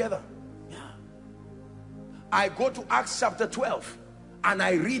 Are we together? Yeah. I go to Acts chapter 12 and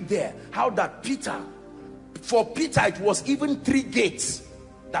I read there how that for Peter it was even 3 gates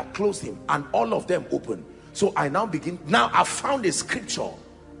that closed him and all of them open. So I now I found a scripture.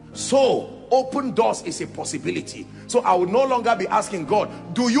 So open doors is a possibility. So I will no longer be asking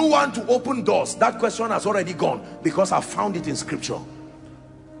God, do you want to open doors? That question has already gone because I found it in scripture.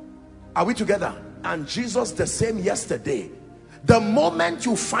 Are we together? And Jesus the same yesterday. The moment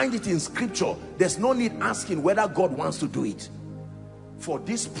you find it in scripture, there's no need asking whether God wants to do it. For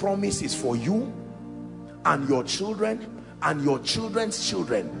this promise is for you and your children and your children's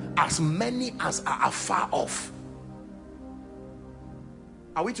children, as many as are afar off.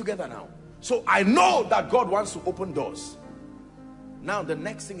 Are we together now? So I know that God wants to open doors. Now the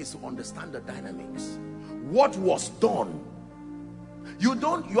next thing is to understand the dynamics. What was done? You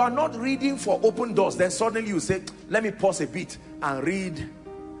are not reading for open doors, then suddenly you say, let me pause a bit and read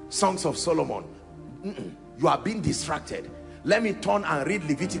Songs of Solomon. You are being distracted. Let me turn and read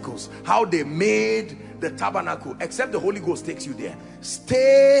Leviticus, how they made the tabernacle, except the Holy Ghost takes you there.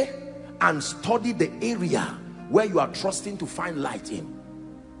 Stay and study the area where you are trusting to find light in.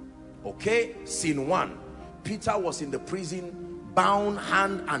 Okay, scene 1. Peter was in the prison, bound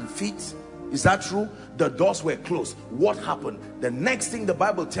hand and feet, Is that true? The doors were closed. What happened? The next thing the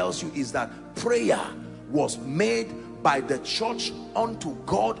Bible tells you is that prayer was made by the church unto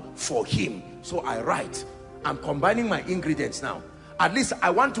God for him. So I write, I'm combining my ingredients now. At least I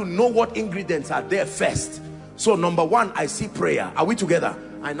want to know what ingredients are there first. So number one, I see prayer. Are we together?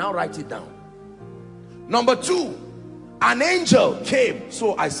 I now write it down. Number two, an angel came.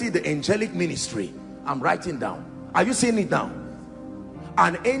 So I see the angelic ministry. I'm writing down. Are you seeing it now?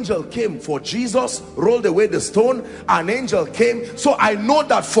 An angel came for Jesus, rolled away the stone. An angel came. So I know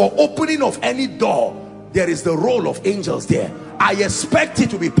that for opening of any door, there is the role of angels there. I expect it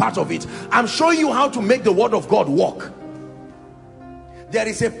to be part of it. I'm showing you how to make the word of God work. There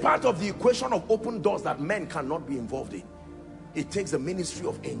is a part of the equation of open doors that men cannot be involved in. It takes the ministry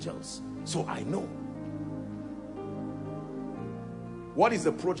of angels. So I know. What is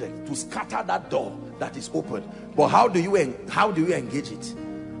the project? To scatter that door that is open. But how do you engage it?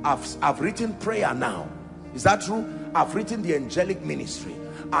 I've written prayer now. Is that true? I've written the angelic ministry.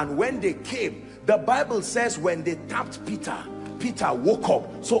 And when they came, the Bible says when they tapped Peter, Peter woke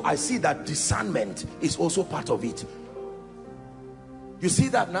up. So I see that discernment is also part of it. You see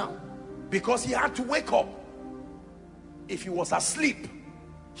that now? Because he had to wake up. If he was asleep,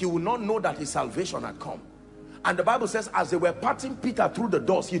 he would not know that his salvation had come. And the Bible says as they were patting Peter through the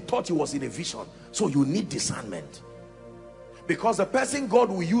doors, he thought he was in a vision. So you need discernment. Because the person God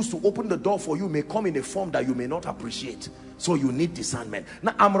will use to open the door for you may come in a form that you may not appreciate. So you need discernment.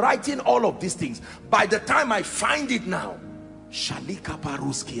 Now I'm writing all of these things. By the time I find it now,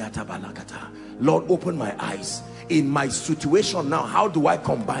 Lord, open my eyes. In my situation now, how do I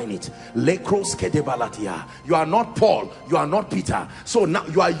combine it? You are not Paul, you are not Peter. So now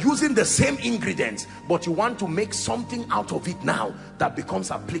you are using the same ingredients, but you want to make something out of it now that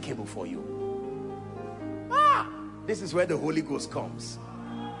becomes applicable for you. This is where the Holy Ghost comes.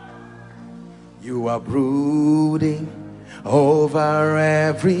 You are brooding over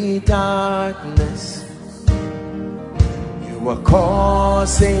every darkness. You are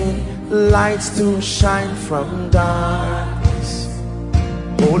causing lights to shine from darkness.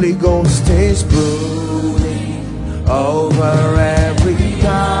 Holy Ghost is brooding over every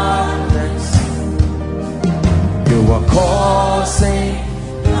darkness. You are causing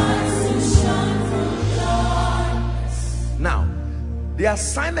lights to shine from darkness. Now, the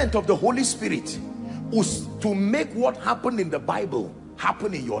assignment of the Holy Spirit is to make what happened in the Bible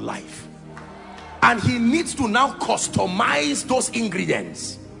happen in your life. And he needs to now customize those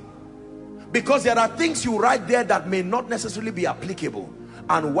ingredients. Because there are things you write there that may not necessarily be applicable.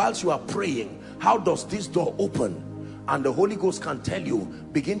 And whilst you are praying, how does this door open? And the Holy Ghost can tell you,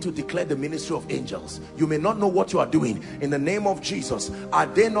 begin to declare the ministry of angels. You may not know what you are doing. In the name of Jesus, are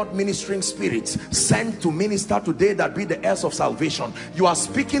they not ministering spirits sent to minister to they that be the heirs of salvation? You are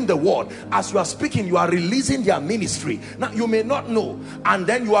speaking the word. As you are speaking, you are releasing their ministry. Now you may not know. And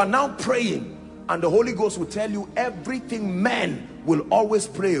then you are now praying. And the Holy Ghost will tell you everything. Men will always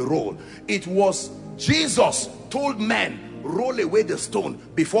play a role. It was Jesus told men, roll away the stone,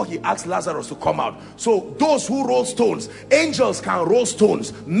 before he asked Lazarus to come out. So those who roll stones, angels can roll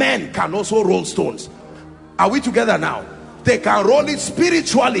stones, men can also roll stones. Are we together now? They can roll it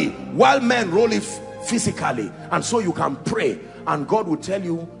spiritually while men roll it physically. And so you can pray and God will tell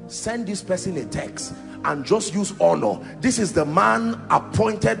you, send this person a text and just use honor. This is the man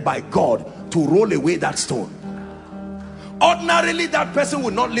appointed by God to roll away that stone. Ordinarily that person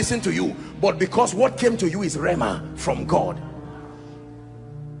will not listen to you, but because what came to you is Rhema from God.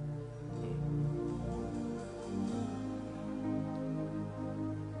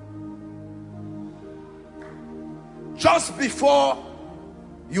 Just before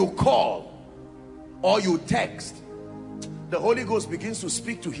you call or you text, the Holy Ghost begins to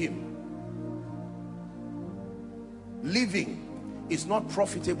speak to him. Living is not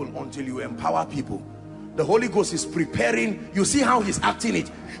profitable until you empower people. The Holy Ghost is preparing. You see how he's acting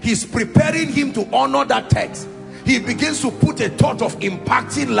it. He's preparing him to honor that text. He begins to put a thought of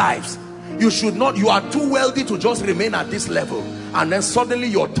impacting lives. You should not, you are too wealthy to just remain at this level. And then suddenly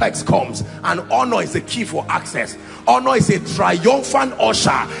your text comes, and honor is the key for access. Honor is a triumphant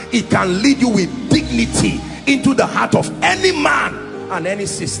usher. It can lead you with dignity into the heart of any man and any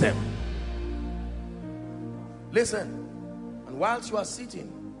system. Listen. And whilst you are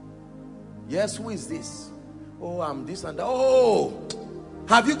sitting, yes, who is this? Oh, I'm this and that. Oh,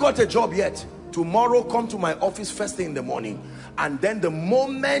 have you got a job yet? Tomorrow come to my office first thing in the morning. And then the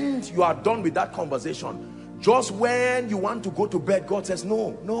moment you are done with that conversation, just when you want to go to bed, God says,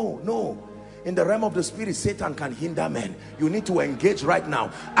 no, no, no. In the realm of the spirit, Satan can hinder men. You need to engage right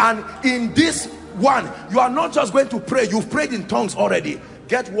now. And in this one, you are not just going to pray. You've prayed in tongues already.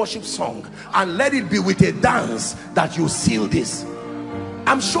 Get worship song and let it be with a dance that you seal this.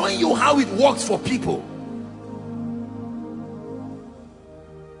 I'm showing you how it works for people.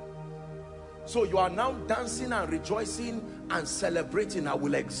 So you are now dancing and rejoicing and celebrating. I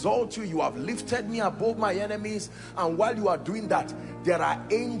will exalt you. You have lifted me above my enemies. And while you are doing that, there are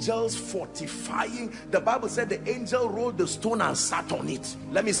angels fortifying. The Bible said the angel rolled the stone and sat on it.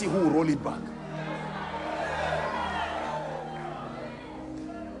 Let me see who will roll it back.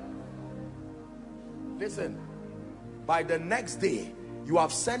 Listen, by the next day, you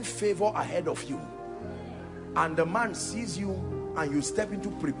have sent favor ahead of you. And the man sees you and you step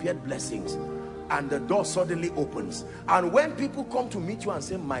into prepared blessings. And the door suddenly opens. And when people come to meet you and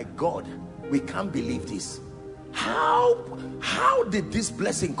say, my God, we can't believe this. How did this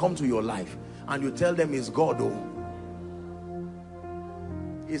blessing come to your life? And you tell them it's God, oh.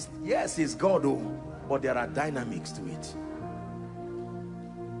 Yes, it's God, oh. But there are dynamics to it.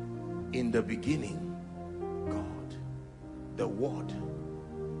 In the beginning, God, the Word.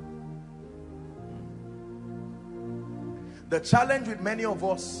 The challenge with many of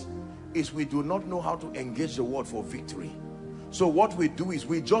us is we do not know how to engage the word for victory. So what we do is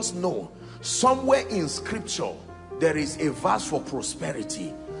we just know somewhere in scripture there is a verse for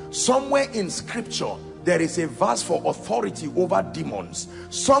prosperity. Somewhere in scripture there is a verse for authority over demons.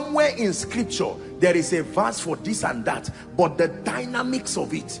 Somewhere in scripture there is a verse for this and that, but the dynamics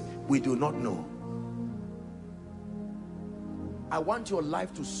of it we do not know. I want your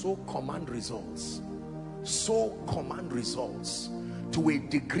life to so command results. So command results to a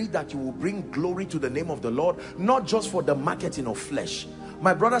degree that you will bring glory to the name of the Lord, not just for the marketing of flesh.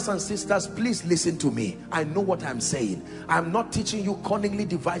 My brothers and sisters, please listen to me. I know what I'm saying. I'm not teaching you cunningly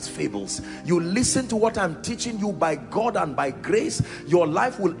devised fables. You listen to what I'm teaching you. By God and by grace, your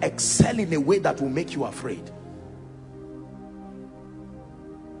life will excel in a way that will make you afraid.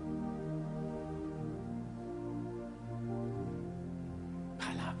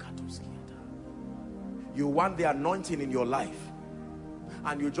 You want the anointing in your life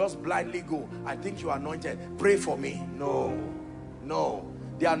and you just blindly go, I think you are anointed, pray for me. No.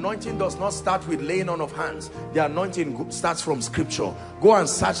 The anointing does not start with laying on of hands. The anointing starts from scripture. Go and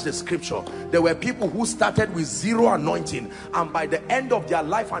search the scripture. There were people who started with zero anointing, and by the end of their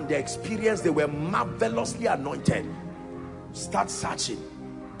life and their experience, they were marvelously anointed. Start searching.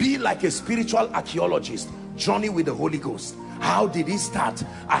 Be like a spiritual archaeologist. Journey with the Holy Ghost. How did he start?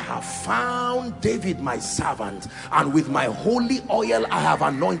 I have found David my servant, and with my holy oil I have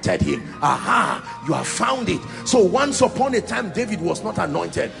anointed him. Aha, you have found it. So once upon a time David was not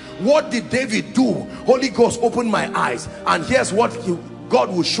anointed. What did David do? Holy Ghost opened my eyes, and here's what God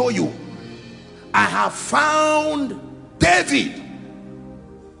will show you. I have found David,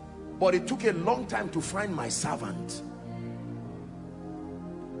 but it took a long time to find my servant.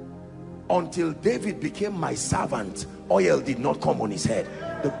 Until David became my servant, oil did not come on his head.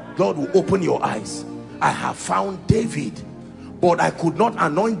 The Lord will open your eyes. I have found David, but I could not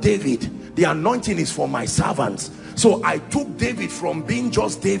anoint David. The anointing is for my servants. So I took David from being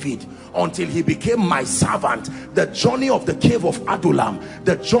just David until he became my servant. The journey of the cave of Adullam,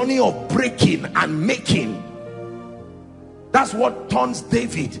 the journey of breaking and making, that's what turns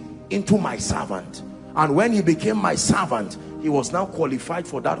David into my servant. And when he became my servant, he was now qualified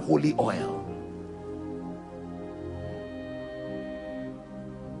for that holy oil.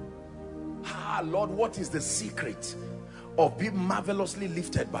 Lord, what is the secret of being marvelously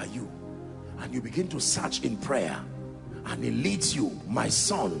lifted by you? And you begin to search in prayer, and it leads you, my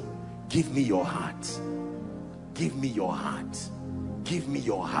son, give me your heart. Give me your heart. Give me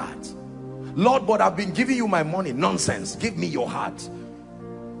your heart. Lord, but I've been giving you my money. Nonsense. Give me your heart.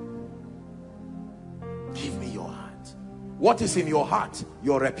 Give me your heart. What is in your heart?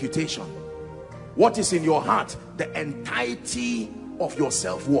 Your reputation. What is in your heart? The entirety of your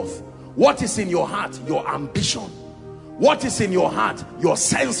self-worth. What is in your heart? Your ambition. What is in your heart? Your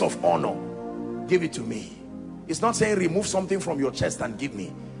sense of honor. Give it to me. It's not saying remove something from your chest and give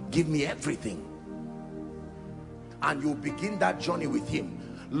me. Give me everything. And you begin that journey with him.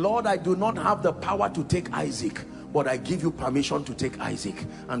 Lord, I do not have the power to take Isaac, but I give you permission to take Isaac.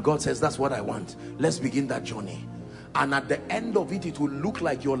 And God says, that's what I want. Let's begin that journey. And at the end of it, it will look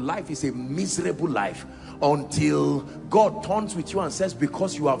like your life is a miserable life, until God turns with you and says,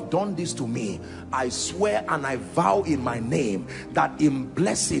 because you have done this to me, I swear and I vow in my name that in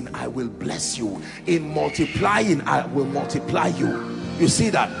blessing I will bless you, in multiplying I will multiply you. You see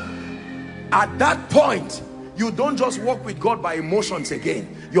that? At that point, you don't just walk with God by emotions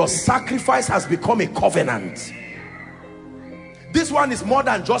again. Your sacrifice has become a covenant. This one is more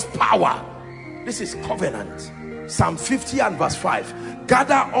than just power. This is covenant. Psalm 50 and verse 5.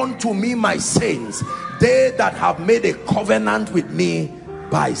 Gather unto me my saints, they that have made a covenant with me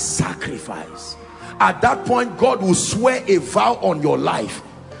by sacrifice. At that point, God will swear a vow on your life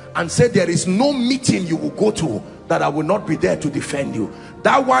and say, there is no meeting you will go to that I will not be there to defend you.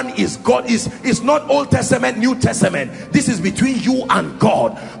 That one is God. Is not Old Testament, New Testament. This is between you and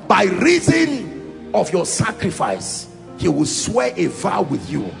God. By reason of your sacrifice, he will swear a vow with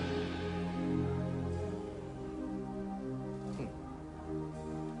you.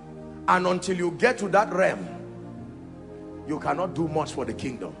 And until you get to that realm, you cannot do much for the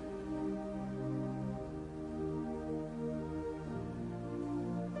kingdom.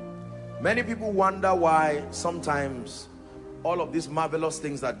 Many people wonder why sometimes all of these marvelous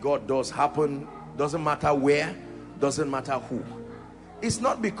things that God does happen, doesn't matter where, doesn't matter who. It's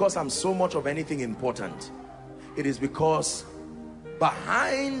not because I'm so much of anything important. It is because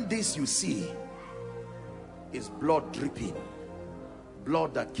behind this you see is blood dripping,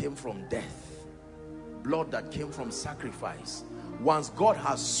 blood that came from death, blood that came from sacrifice. Once God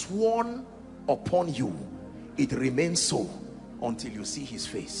has sworn upon you, it remains so until you see his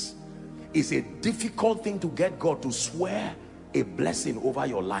face. It's a difficult thing to get God to swear a blessing over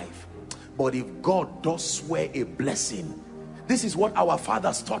your life. But if God does swear a blessing, this is what our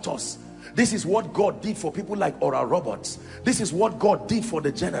fathers taught us. This is what God did for people like Oral Roberts. This is what God did for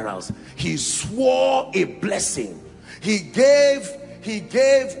the generals. He swore a blessing. He gave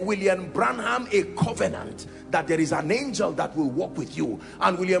William Branham a covenant that there is an angel that will walk with you,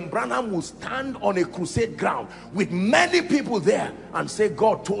 and William Branham will stand on a crusade ground with many people there and say,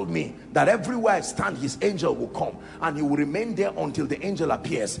 God told me that everywhere I stand his angel will come, and he will remain there until the angel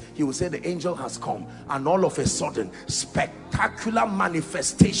appears. He will say the angel has come, and all of a sudden spectacular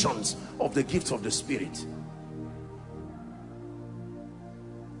manifestations of the gifts of the Spirit.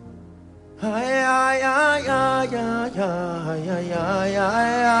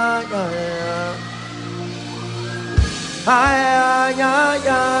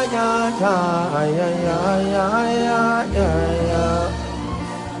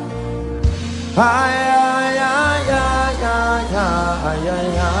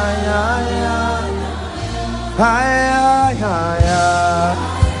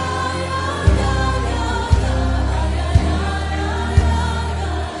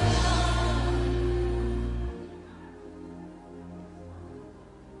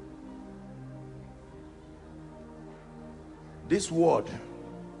 This word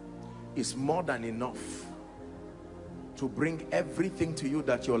is more than enough to bring everything to you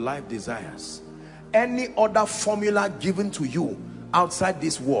that your life desires. Any other formula given to you outside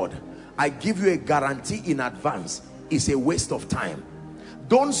this word, I give you a guarantee in advance, is a waste of time.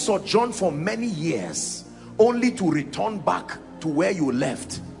 Don't sojourn for many years only to return back to where you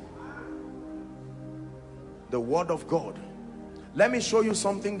left. The word of God. Let me show you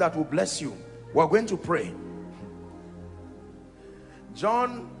something that will bless you. We're going to pray.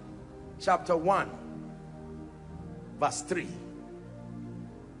 John chapter 1 verse 3.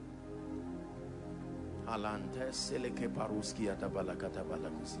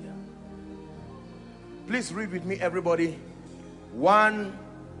 Please read with me, everybody. 1,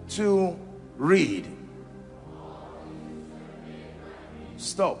 2, read.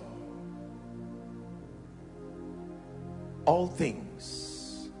 Stop. All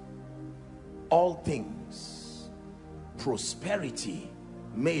things, prosperity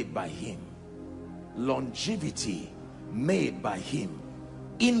made by him, longevity made by him,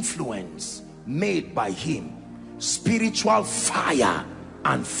 influence made by him, spiritual fire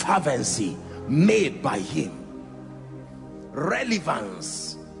and fervency made by him,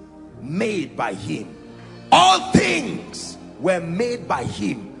 relevance made by him. All things were made by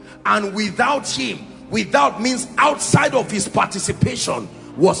him, and without him, without means outside of his participation,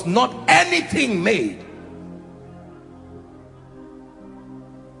 was not anything made.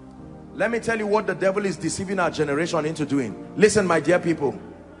 Let me tell you what the devil is deceiving our generation into doing. Listen, my dear people,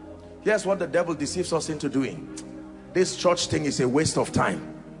 here's what the devil deceives us into doing. This church thing is a waste of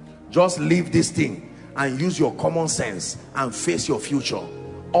time. Just leave this thing and use your common sense and face your future.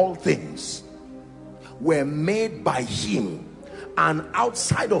 All things were made by him, and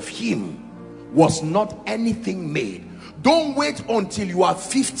outside of him was not anything made. Don't wait until you are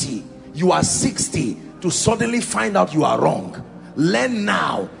 50, you are 60 to suddenly find out you are wrong. Learn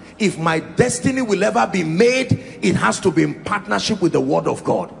now. If my destiny will ever be made, it has to be in partnership with the word of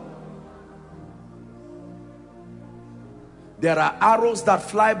God. There are arrows that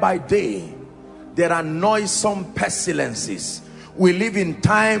fly by day. There are noisome pestilences. We live in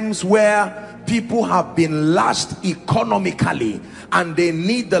times where people have been lashed economically and they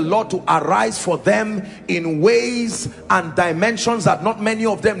need the Lord to arise for them in ways and dimensions that not many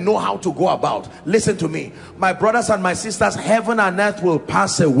of them know how to go about. Listen to me, my brothers and my sisters, heaven and earth will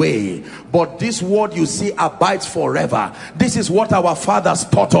pass away, but this word you see abides forever. This is what our fathers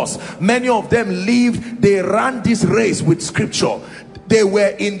taught us. Many of them lived, they ran this race with scripture. They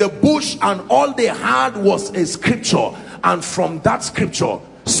were in the bush and all they had was a scripture, and from that scripture,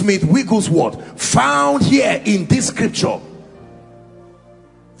 Smith Wigglesworth found here in this scripture,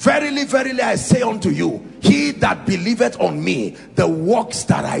 verily, verily, I say unto you, he that believeth on me, the works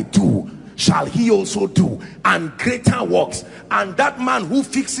that I do shall he also do, and greater works. And that man who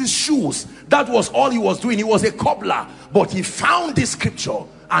fixes shoes, that was all he was doing. He was a cobbler, but he found this scripture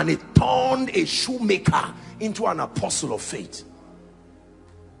and it turned a shoemaker into an apostle of faith.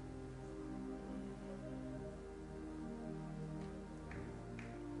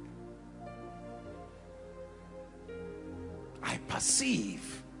 I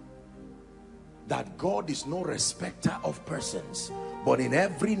perceive that God is no respecter of persons, but in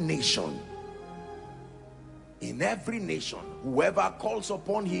every nation, whoever calls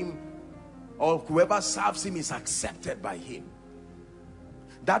upon him or whoever serves him is accepted by him.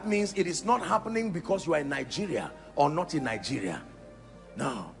 That means it is not happening because you are in Nigeria or not in Nigeria.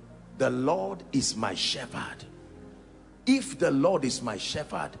 No, the Lord is my shepherd. If the Lord is my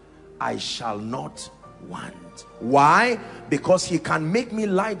shepherd, I shall not want. Why? Because he can make me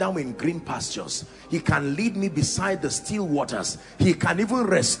lie down in green pastures. He can lead me beside the still waters. He can even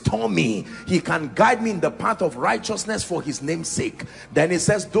restore me. He can guide me in the path of righteousness for his name's sake. Then he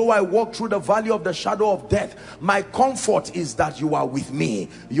says, though I walk through the valley of the shadow of death, my comfort is that you are with me.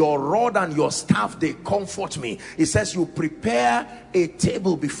 Your rod and your staff, they comfort me. He says, you prepare a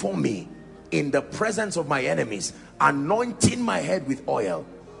table before me in the presence of my enemies, anointing my head with oil.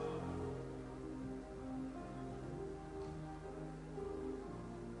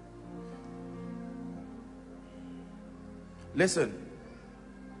 Listen,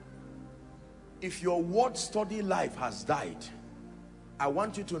 if your word study life has died, I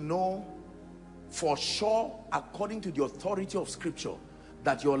want you to know for sure, according to the authority of scripture,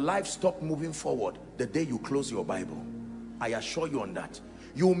 that your life stopped moving forward the day you close your Bible. I assure you on that.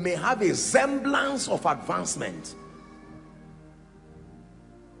 You may have a semblance of advancement.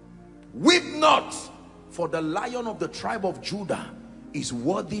 Weep not, for the Lion of the tribe of Judah is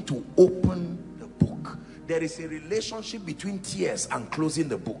worthy to open the book. There is a relationship between tears and closing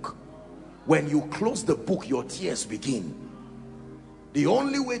the book. When you close the book, your tears begin. The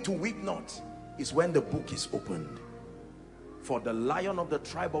only way to weep not is when the book is opened. For the Lion of the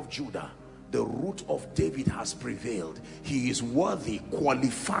tribe of Judah, the root of David, has prevailed. He is worthy,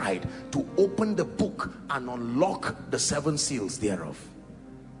 qualified to open the book and unlock the 7 seals thereof.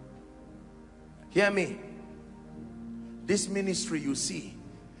 Hear me. This ministry you see,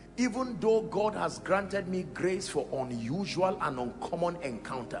 even though God has granted me grace for unusual and uncommon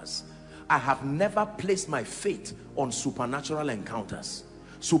encounters, I have never placed my faith on supernatural encounters.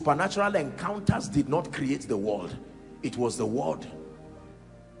 Supernatural encounters did not create the world. It was the word.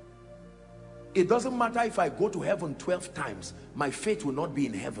 It doesn't matter if I go to heaven 12 times, my faith will not be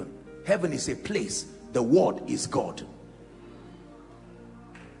in heaven. Heaven is a place. The word is God.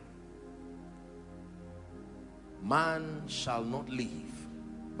 Man shall not live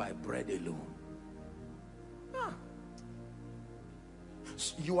by bread alone.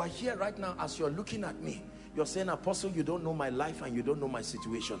 You are here right now. As you're looking at me, you're saying, Apostle, you don't know my life and you don't know my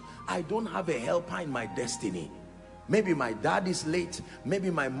situation. I don't have a helper in my destiny. Maybe my dad is late, maybe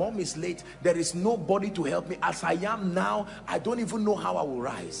my mom is late. There is nobody to help me. As I am now, I don't even know how I will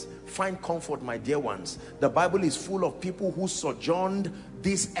rise. Find comfort, my dear ones. The Bible is full of people who sojourned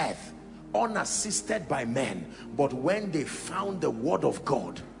this earth unassisted by men, but when they found the word of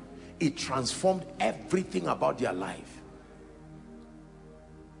God, it transformed everything about their life.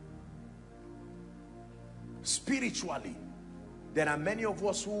 Spiritually, there are many of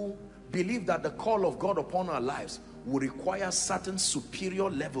us who believe that the call of God upon our lives will require certain superior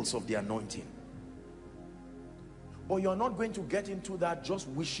levels of the anointing. But you're not going to get into that just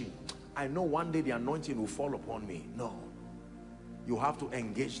wishing, I know one day the anointing will fall upon me. No, you have to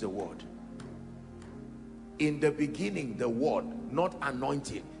engage the word. In the beginning, the word, not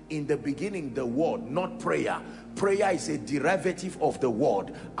anointing. In the beginning, the word, not prayer. Prayer is a derivative of the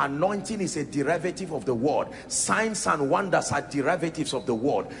word. Anointing is a derivative of the word. Signs and wonders are derivatives of the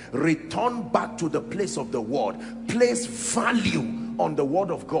word. Return back to the place of the word. Place value on the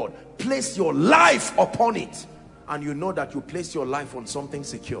word of God. Place your life upon it, and you know that you place your life on something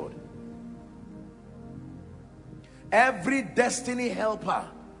secured. Every destiny helper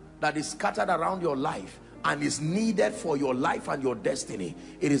that is scattered around your life and is needed for your life and your destiny,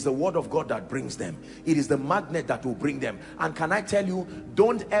 it is the word of God that brings them. It is the magnet that will bring them. And can I tell you,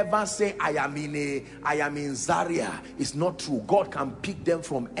 don't ever say I am in Zaria. It's not true. God can pick them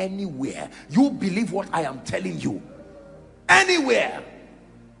from anywhere. You believe what I am telling you. Anywhere.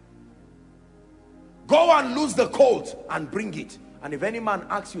 Go and lose the colt and bring it. And if any man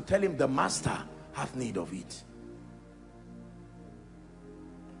asks you, tell him the master hath need of it.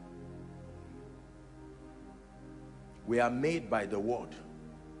 We are made by the word.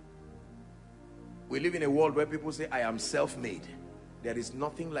 We live in a world where people say, I am self-made. There is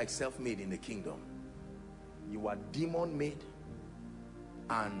nothing like self-made in the kingdom. You are demon-made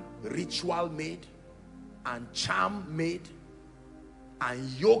and ritual-made and charm-made and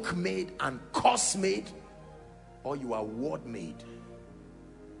yoke-made and curse-made, or you are word-made.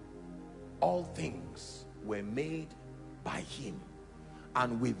 All things were made by him,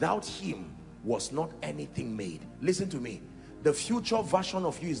 and without him was not anything made. Listen to me. The future version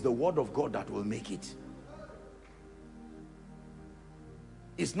of you is the word of God that will make it.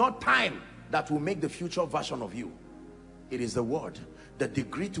 It's not time that will make the future version of you. It is the word. The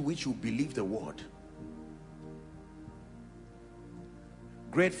degree to which you believe the word.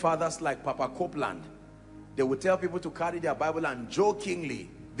 Great fathers like Papa Copeland, they would tell people to carry their Bible and jokingly,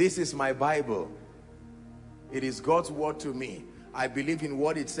 this is my Bible. It is God's word to me. I believe in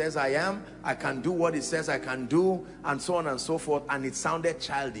what it says I am. I can do what it says I can do, and so on and so forth. And it sounded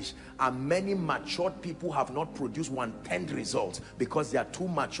childish. And many matured people have not produced 1/10 results because they are too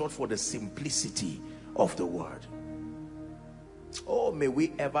matured for the simplicity of the word. Oh, may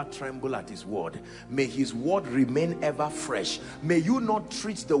we ever tremble at his word. May his word remain ever fresh. May you not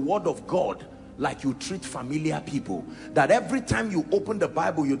treat the word of God like you treat familiar people. That every time you open the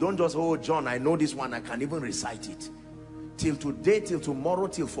Bible, you don't just, oh John, I know this one, I can even recite it. Till today, till tomorrow,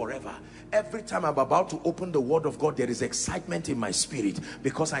 till forever. Every time I'm about to open the word of God, there is excitement in my spirit,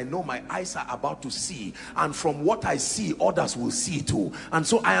 because I know my eyes are about to see, and from what I see, others will see too. And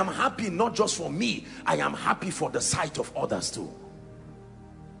so I am happy not just for me, I am happy for the sight of others too.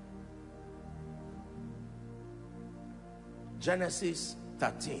 Genesis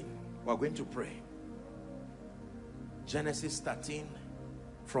 13. We're going to pray. Genesis 13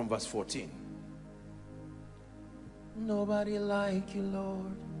 from verse 14. Nobody like you,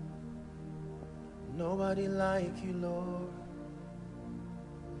 Lord. Nobody like you, Lord.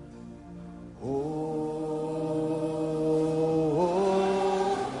 Oh,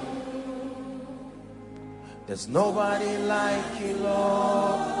 there's nobody like you,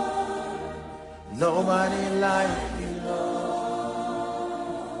 Lord. Nobody like you, Lord.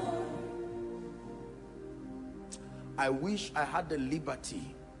 I wish I had the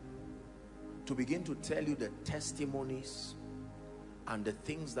liberty to begin to tell you the testimonies and the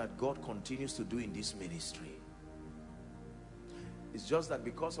things that God continues to do in this ministry. It's just that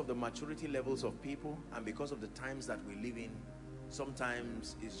because of the maturity levels of people and because of the times that we live in,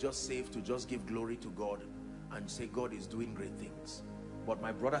 sometimes it's just safe to just give glory to God and say God is doing great things. But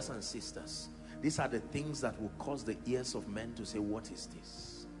my brothers and sisters, these are the things that will cause the ears of men to say, what is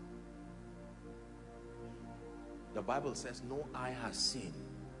this? The Bible says no eye has seen,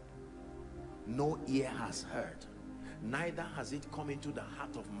 no ear has heard, neither has it come into the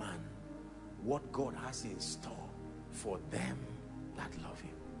heart of man what God has in store for them that love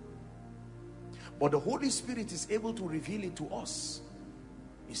him. But the Holy Spirit is able to reveal it to us.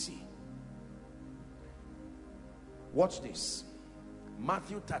 You see, watch this.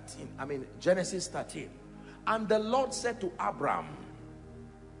 Genesis 13. And the Lord said to Abram,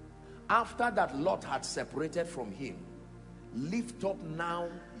 after that Lot had separated from him, lift up now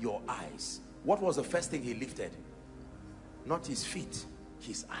your eyes. What was the first thing he lifted? Not his feet,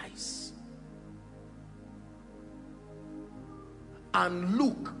 his eyes. And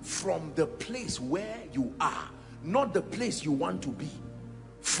look from the place where you are, not the place you want to be.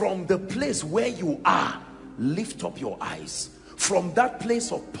 From the place where you are, lift up your eyes. From that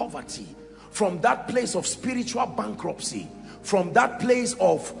place of poverty, from that place of spiritual bankruptcy, from that place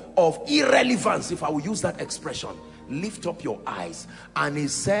of irrelevance, if I will use that expression, lift up your eyes. And he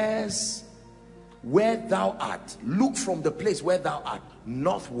says, where thou art, look from the place where thou art,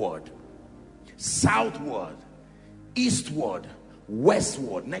 northward, southward, eastward,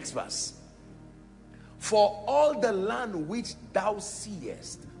 westward. Next verse. For all the land which thou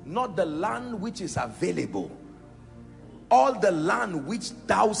seest, not the land which is available, all the land which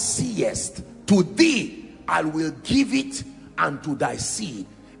thou seest, to thee I will give it, and to thy seed.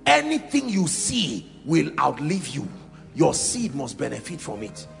 Anything you see will outlive you. Your seed must benefit from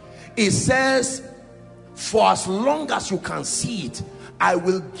it. It says, for as long as you can see it, I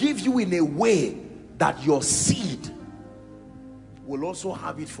will give you in a way that your seed will also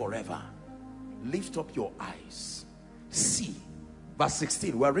have it forever. Lift up your eyes, see. Verse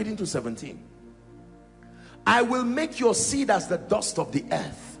 16, we're reading to 17. I will make your seed as the dust of the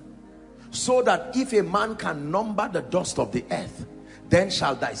earth, so that if a man can number the dust of the earth, then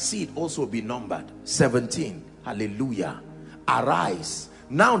shall thy seed also be numbered. 17, hallelujah. Arise,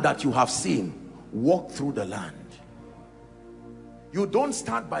 now that you have seen, walk through the land. You don't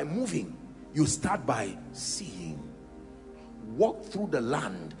start by moving, you start by seeing. Walk through the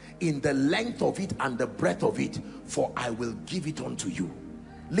land in the length of it and the breadth of it, for I will give it unto you.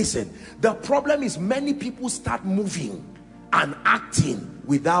 Listen, the problem is many people start moving and acting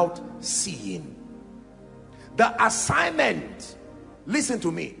without seeing. The assignment, listen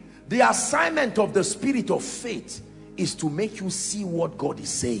to me, the assignment of the spirit of faith is to make you see what God is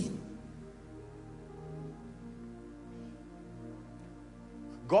saying.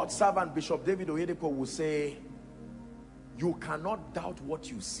 God's servant Bishop David Oyedepo will say, you cannot doubt what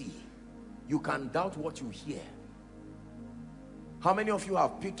you see, you can doubt what you hear. How many of you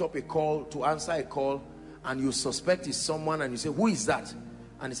have picked up a call to answer a call and you suspect it's someone and you say, who is that?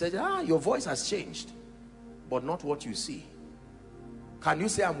 And he says, your voice has changed, but not what you see. Can you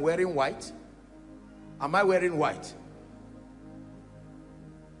say, I'm wearing white? Am I wearing white?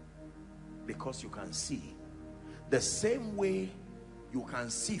 Because you can see. The same way you can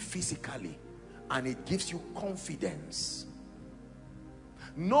see physically, and it gives you confidence.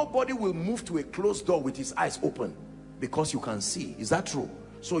 Nobody will move to a closed door with his eyes open because you can see. Is that true?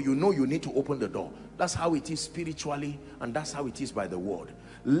 So you know you need to open the door. That's how it is spiritually, and that's how it is by the word.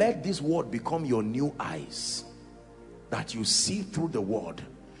 Let this word become your new eyes, that you see through the word.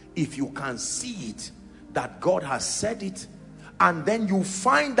 If you can see it, that God has said it, and then you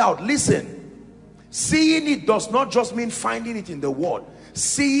find out. Listen, seeing it does not just mean finding it in the word.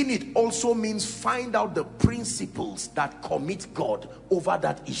 Seeing it also means find out the principles that commit God over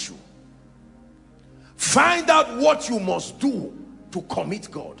that issue. Find out what you must do to commit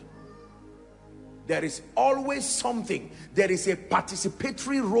God. There is always something. There is a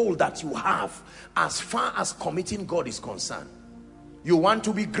participatory role that you have as far as committing God is concerned. You want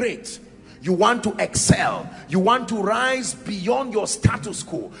to be great. You want to excel. You want to rise beyond your status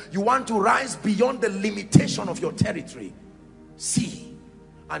quo. You want to rise beyond the limitation of your territory. See.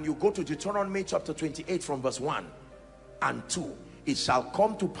 And you go to Deuteronomy chapter 28 from verse 1 and 2. It shall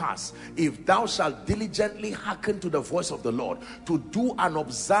come to pass, if thou shalt diligently hearken to the voice of the Lord, to do and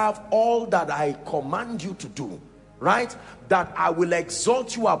observe all that I command you to do, right? That I will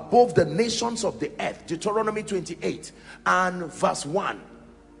exalt you above the nations of the earth. Deuteronomy 28 and verse 1.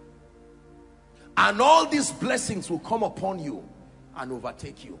 And all these blessings will come upon you and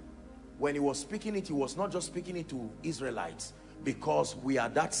overtake you. When he was speaking it, he was not just speaking it to Israelites, because we are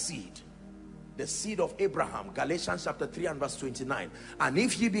that seed, the seed of Abraham. Galatians chapter 3 and verse 29. And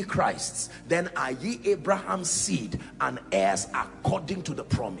if ye be Christ's, then are ye Abraham's seed and heirs according to the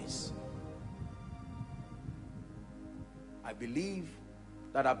promise. I believe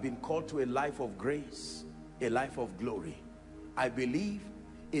that I've been called to a life of grace, a life of glory. I believe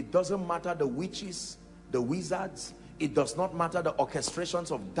it doesn't matter the witches, the wizards, it does not matter the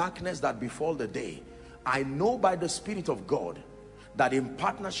orchestrations of darkness that befall the day. I know by the Spirit of God that in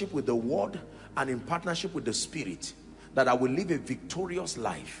partnership with the word and in partnership with the Spirit, that I will live a victorious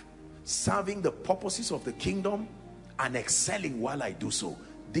life, serving the purposes of the kingdom and excelling while I do so.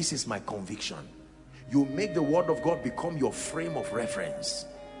 This is my conviction. You make the word of God become your frame of reference.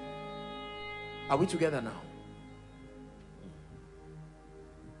 Are we together now?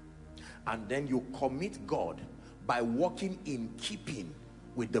 And then you commit God by walking in keeping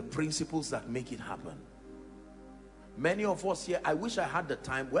with the principles that make it happen. Many of us here, I wish I had the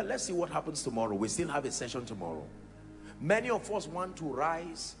time. Well, let's see what happens tomorrow. We still have a session tomorrow. Many of us want to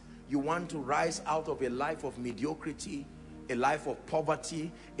rise. You want to rise out of a life of mediocrity, a life of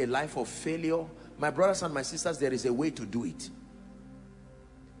poverty, a life of failure. My brothers and my sisters, there is a way to do it.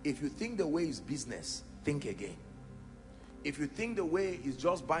 If you think the way is business, think again. If you think the way is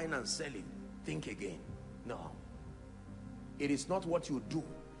just buying and selling, think again. No. It is not what you do.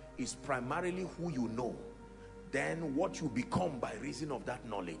 It's primarily who you know. Then what you become by reason of that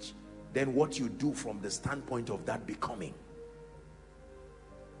knowledge. Then what you do from the standpoint of that becoming.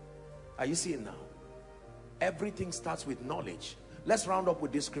 Are you seeing now? Everything starts with knowledge. Let's round up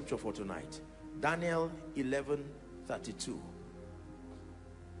with this scripture for tonight. Daniel 11:32.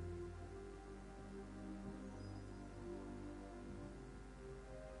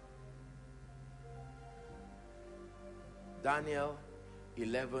 Daniel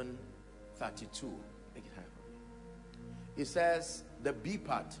 11:32. Make it high for me. It says the B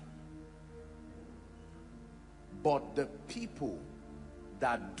part. But the people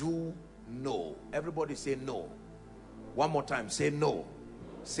that do know. Everybody say no. One more time, say no.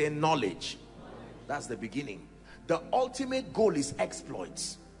 Say knowledge. That's the beginning. The ultimate goal is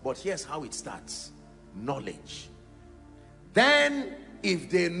exploits. But here's how it starts. Knowledge. Then if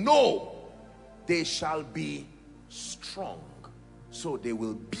they know, they shall be strong. So they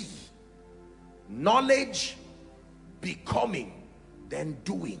will be. Knowledge, becoming, then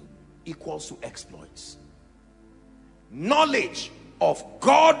doing equals to exploits. Knowledge of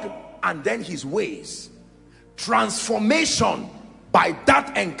God and then his ways. Transformation by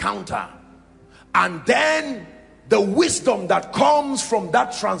that encounter. And then the wisdom that comes from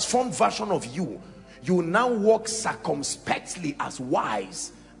that transformed version of you. You now walk circumspectly as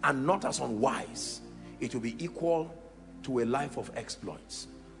wise and not as unwise. It will be equal to a life of exploits.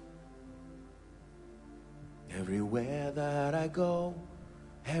 Everywhere that I go,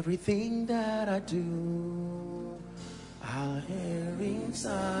 everything that I do, I'll hear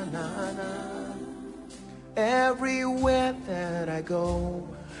Sana. Everywhere that I go,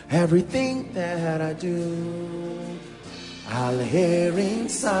 everything that I do, I'll hear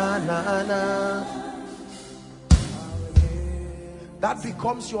Sana. That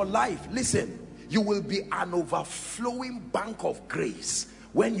becomes your life. Listen, you will be an overflowing bank of grace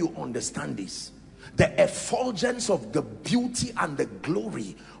when you understand this. The effulgence of the beauty and the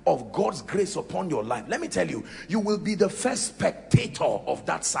glory of God's grace upon your life. Let me tell you, you will be the first spectator of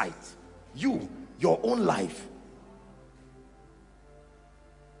that sight. You, your own life.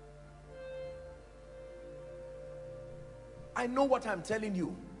 I know what I'm telling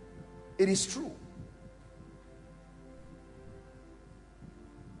you. It is true.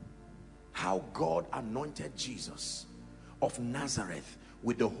 How God anointed Jesus of Nazareth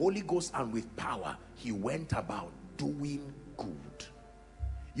with the Holy Ghost and with power. He went about doing good.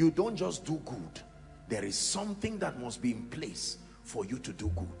 You don't just do good. There is something that must be in place for you to do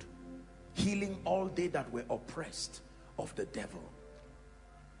good. Healing all they that were oppressed of the devil.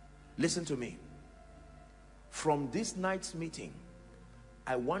 Listen to me. From this night's meeting,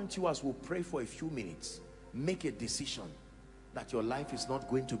 I want you, as we pray for a few minutes, make a decision that your life is not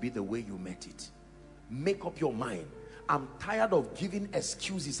going to be the way you met it. Make up your mind. I'm tired of giving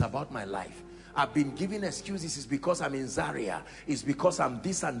excuses about my life. I've been giving excuses. It's because I'm in Zaria. It's because I'm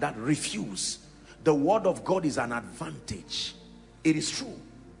this and that. Refuse. The word of God is an advantage. It is true.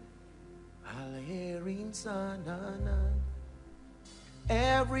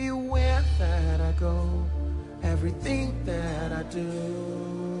 Everywhere that I go, everything that I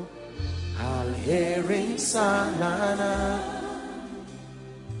do, I'll hear in Sanana.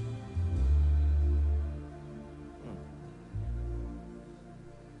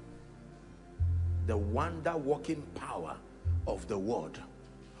 The wonder working power of the word.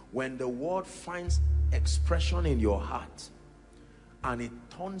 When the word finds expression in your heart and it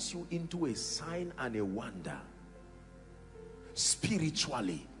turns you into a sign and a wonder.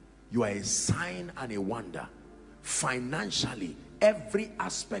 Spiritually, you are a sign and a wonder. Financially, every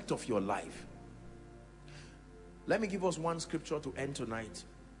aspect of your life. Let me give us one scripture to end tonight.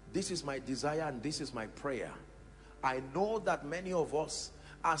 This is my desire and this is my prayer. I know that many of us,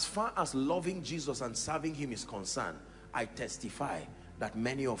 as far as loving Jesus and serving him is concerned, I testify that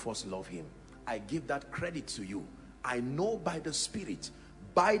many of us love him. I give that credit to you. I know by the Spirit,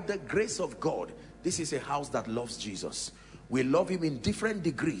 by the grace of God, this is a house that loves Jesus. We love him in different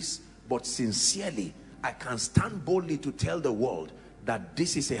degrees, but sincerely, I can stand boldly to tell the world that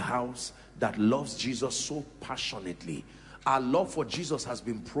this is a house that loves Jesus so passionately. Our love for Jesus has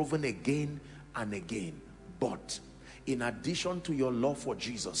been proven again and again. But in addition to your love for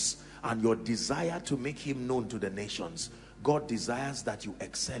Jesus and your desire to make him known to the nations, God desires that you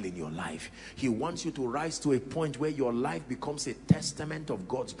excel in your life. He wants you to rise to a point where your life becomes a testament of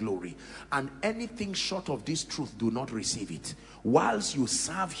God's glory. And anything short of this truth, do not receive it. Whilst you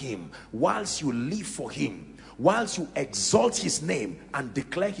serve him, whilst you live for him, whilst you exalt his name and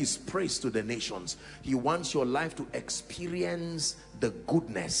declare his praise to the nations, he wants your life to experience the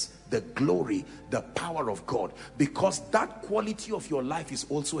goodness, the glory, the power of God. Because that quality of your life is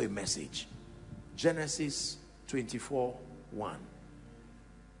also a message. Genesis 24:1.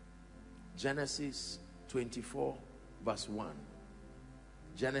 Genesis 24 verse 1.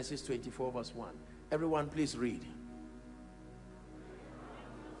 Genesis 24 verse 1. Everyone please read.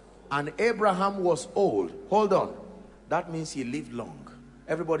 And Abraham was old. Hold on. That means he lived long.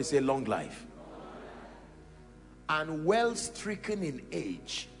 Everybody say long life. And well stricken in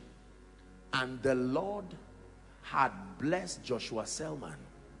age. And the Lord had blessed Joshua Selman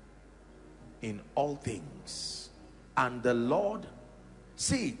in all things. And the Lord,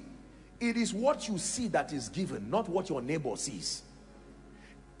 see, it is what you see that is given, not what your neighbor sees,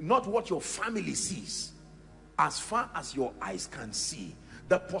 not what your family sees. As far as your eyes can see,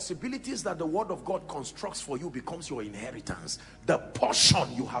 the possibilities that the word of God constructs for you becomes your inheritance. The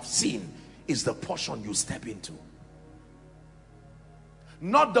portion you have seen is the portion you step into,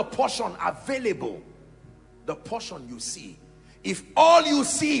 not the portion available, the portion you see. If all you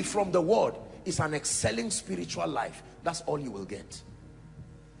see from the word is an excelling spiritual life, that's all you will get.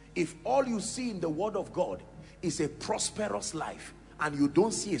 If all you see in the word of God is a prosperous life, and you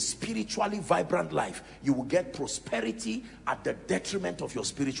don't see a spiritually vibrant life, you will get prosperity at the detriment of your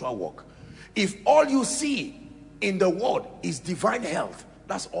spiritual walk. If all you see in the word is divine health,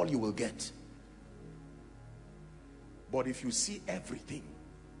 that's all you will get. But if you see everything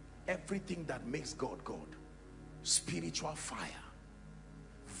that makes God God, spiritual fire,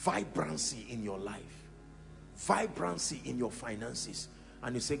 vibrancy in your life, vibrancy in your finances,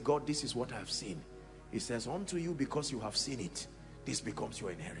 and you say, God, this is what I have seen. He says, unto you, because you have seen it, this becomes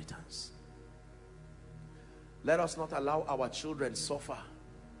your inheritance. Let us not allow our children suffer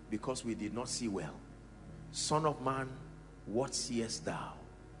because we did not see well. Son of man, what seest thou?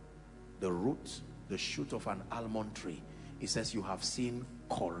 The root, the shoot of an almond tree. He says, you have seen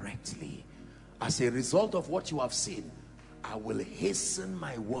correctly. As a result of what you have seen, I will hasten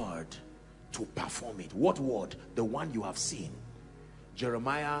my word to perform it. What word? The one you have seen.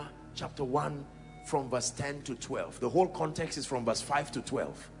 Jeremiah chapter 1 from verse 10 to 12. The whole context is from verse 5 to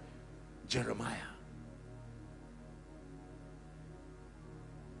 12. Jeremiah.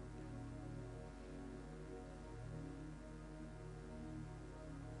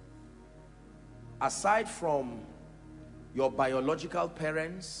 Aside from your biological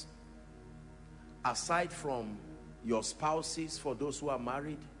parents, aside from your spouses, for those who are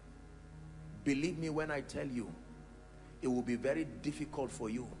married, believe me when I tell you, it will be very difficult for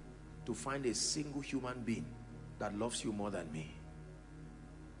you to find a single human being that loves you more than me.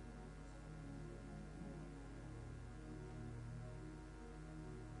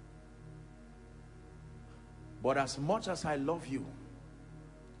 But as much as I love you,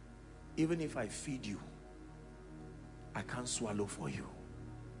 even if I feed you, I can't swallow for you.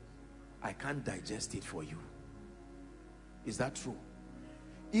 I can't digest it for you. Is that true?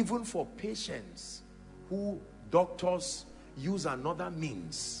 Even for patients who doctors use another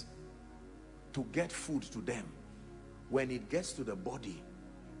means to get food to them, when it gets to the body,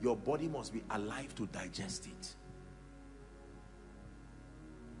 your body must be alive to digest it.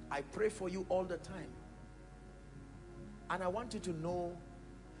 I pray for you all the time, and I want you to know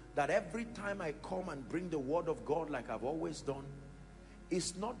that every time I come and bring the word of God like I've always done,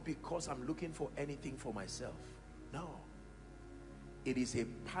 it's not because I'm looking for anything for myself. No, it is a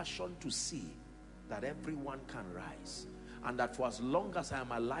passion to see that everyone can rise, and that for as long as I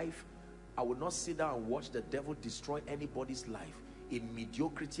am alive, I will not sit down and watch the devil destroy anybody's life in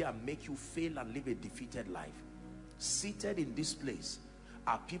mediocrity and make you fail and live a defeated life. Seated in this place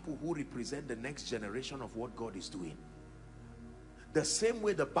are people who represent the next generation of what God is doing. The same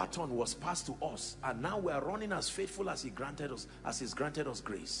way the baton was passed to us, and now we are running as faithful as He granted us, as He's granted us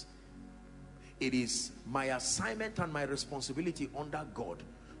grace. It is my assignment and my responsibility under God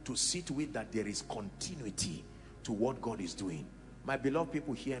to see to it that there is continuity to what God is doing. My beloved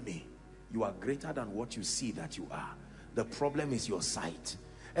people, hear me. You are greater than what you see that you are. The problem is your sight.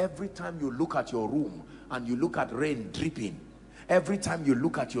 Every time you look at your room and you look at rain dripping, every time you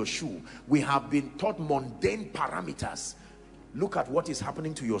look at your shoe, we have been taught mundane parameters. Look at what is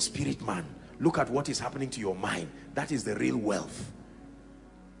happening to your spirit, man. Look at what is happening to your mind. That is the real wealth.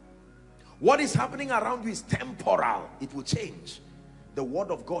 What is happening around you is temporal. It will change. The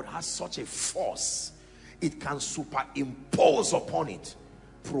word of God has such a force. It can superimpose upon it,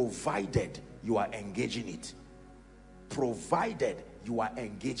 provided you are engaging it. Provided you are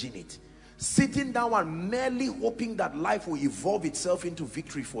engaging it. Sitting down and merely hoping that life will evolve itself into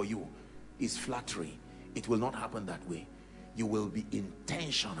victory for you is flattery. It will not happen that way. You will be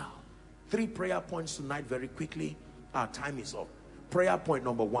intentional. 3 prayer points tonight very quickly. Our time is up. Prayer point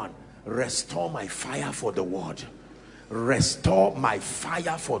number 1, restore my fire for the word. Restore my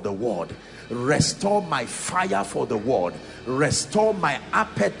fire for the word. Restore my fire for the word. Restore my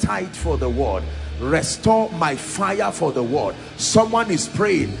appetite for the word. Restore my fire for the word. Someone is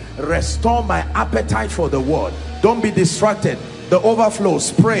praying, restore my appetite for the word. Don't be distracted. The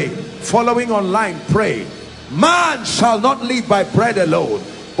overflows, pray. Following online, pray. Man shall not live by bread alone,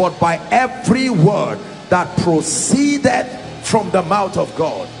 but by every word that proceeded from the mouth of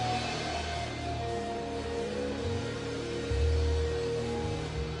God.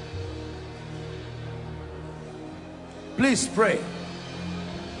 Please pray.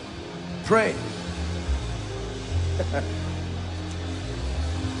 Pray.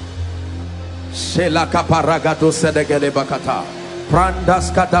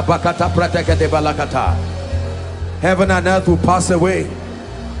 Heaven and earth will pass away,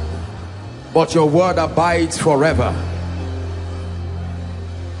 but your word abides forever.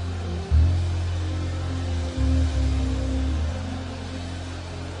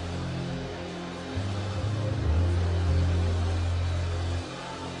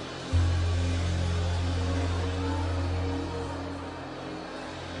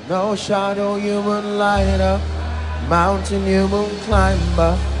 No shadow you won't light up, mountain you won't climb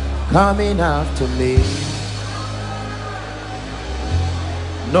up, coming after me.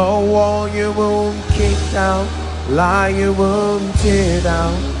 No wall you won't kick down, lie you won't tear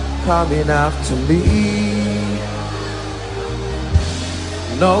down, coming after me.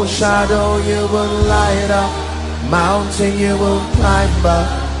 No shadow you won't light up, mountain you won't climb up,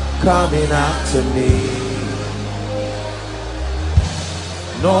 coming after me.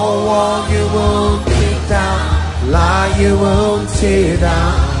 No wall you won't kick down, lie you won't tear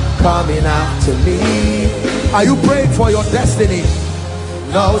down, coming after me. Are you praying for your destiny?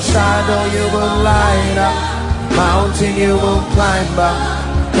 No shadow you won't light up, mountain you won't climb up,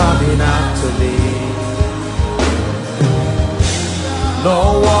 coming after me.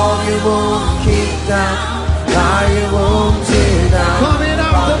 No wall you won't kick down, lie you won't tear down, coming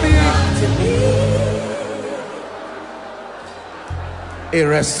after me. A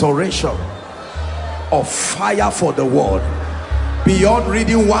restoration of fire for the world, beyond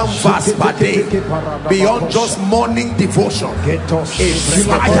reading one verse per day, beyond just morning devotion. A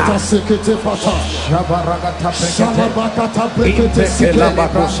fire.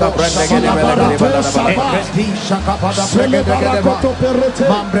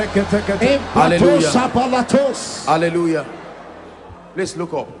 Hallelujah. Hallelujah. Let's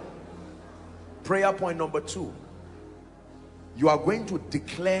look up. Prayer point number 2. You are going to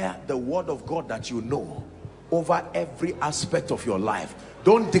declare the word of God that you know over every aspect of your life.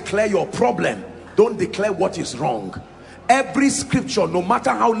 Don't declare your problem. Don't declare what is wrong. Every scripture, no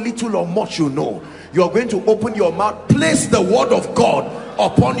matter how little or much you know, you are going to open your mouth, place the word of God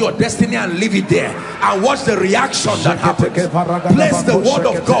upon your destiny and leave it there, and watch the reaction that happens. Place the word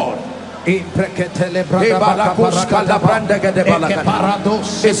of God.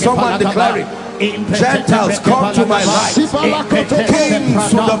 Is someone declaring, Gentiles, come to my light, kings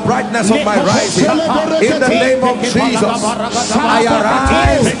to the brightness of my rising. In the name of Jesus, I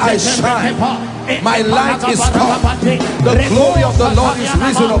arise, I shine, my light is come, the glory of the Lord is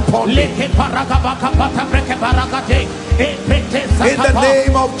risen upon me. In the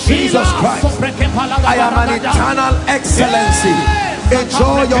name of Jesus Christ, I am an eternal excellency, a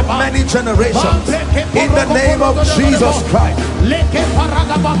joy of many generations. In the name of Jesus Christ,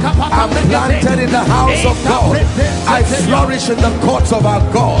 I'm planted in the house of God. I flourish in the courts of our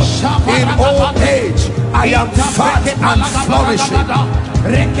God. In old age, I am fat and flourishing.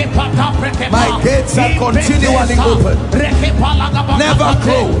 My gates are continually open, never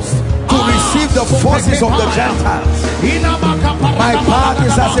closed, to receive the forces of the Gentiles. My path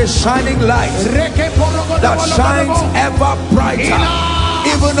is as a shining light that shines ever brighter,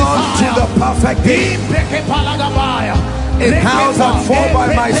 even unto the perfect day. 1,000 fall by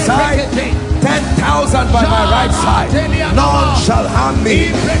my side, 10,000 by my right side, none shall harm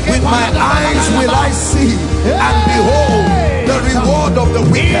me. With my eyes will I see and behold the reward of the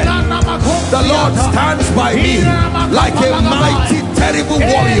wicked. The Lord stands by me like a mighty, terrible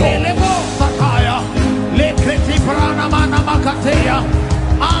warrior.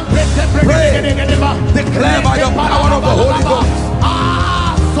 Pray, declare by the power of the Holy Ghost.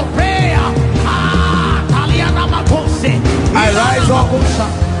 I rise up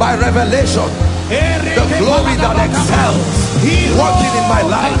by revelation, the glory that excels working in my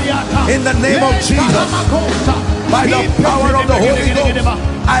life. In the name of Jesus, by the power of the Holy Ghost,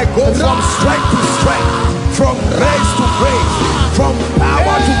 I go from strength to strength, from grace to grace, from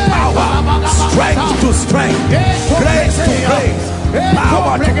power to power, strength to strength, grace to grace,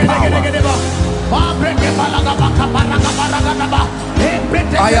 power to power.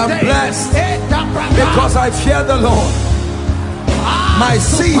 I am blessed because I fear the Lord. My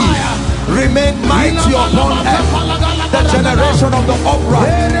seed remain mighty upon earth. The generation of the upright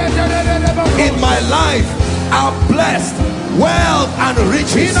in my life are blessed. Wealth and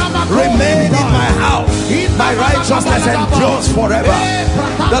riches remain in my house. My righteousness endures forever.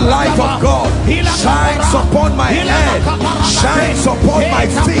 The light of God shines upon my head, shines upon my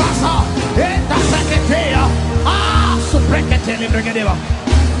feet.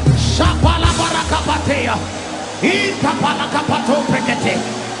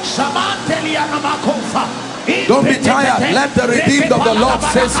 Don't be tired. Let the redeemed of the Lord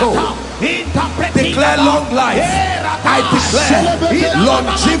say so. Declare long life. I declare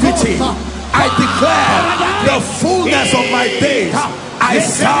longevity. I declare the fullness of my days. I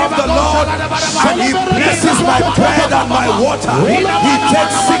serve the Lord and He blesses my bread and my water. He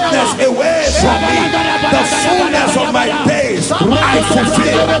takes sickness away from me. The fullness of my days I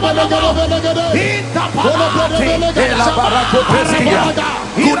fulfill.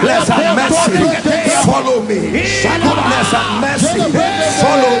 Goodness and mercy follow me. Goodness and mercy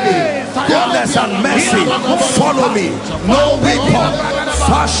follow me. Goodness and mercy follow me. No weapon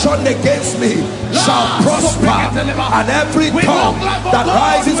fashioned against me shall prosper, and every tongue that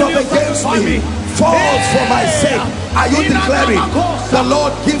rises up against me falls for my sake. Are you declaring? The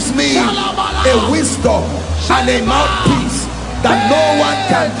Lord gives me a wisdom and a mouthpiece that no one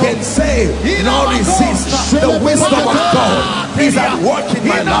can gainsay nor resist. The wisdom of God is at work in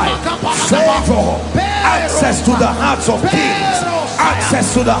my life. Favor, access to the hearts of kings,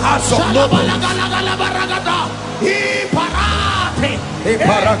 access to the hearts of nobles.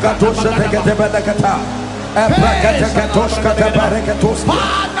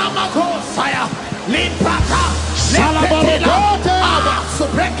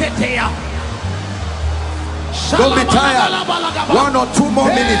 Don't be tired. 1 or 2 more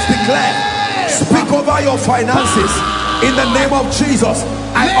minutes. Declare. Speak over your finances. In the name of Jesus,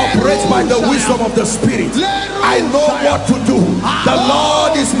 I operate by the wisdom of the Spirit. I know what to do. The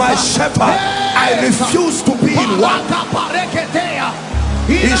Lord is my shepherd. I refuse to be in want.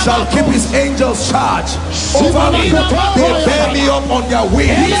 He shall keep his angels charge over me. They bear me up on their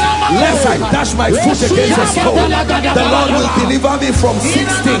wings, lest I dash my foot against a stone. The Lord will deliver me from 6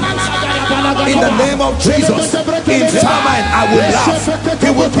 things. In the name of Jesus, in famine I will laugh. He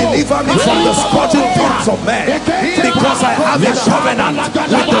will deliver me from the scorching tongues of men, because I have a covenant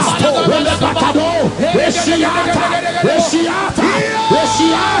with the stone.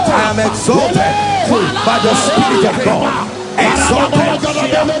 I am exalted by the Spirit of God. Exalted.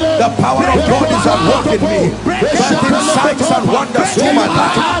 The power of God is at work in me, granting signs and wonders to my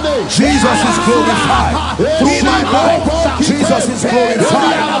life. Jesus is glorified through my life. Jesus is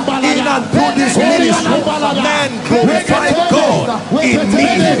glorified in and through this ministry. Men glorify God in me.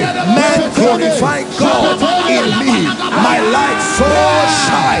 Men glorify God in me. My light so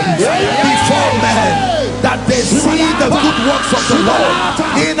shines before men that they see the good works of the Lord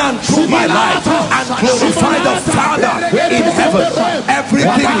in and through my life, and glorify the Father in heaven.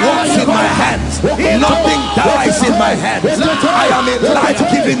 Everything works in my hands. Nothing dies in my hands. I am a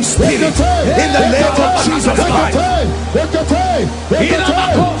life-giving spirit in the name of Jesus Christ.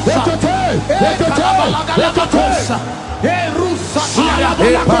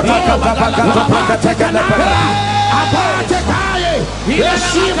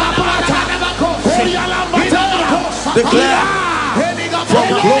 Declare from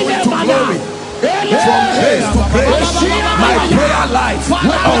glory to glory, from grace to grace. My prayer life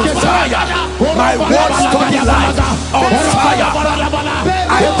on fire, my word study life on fire.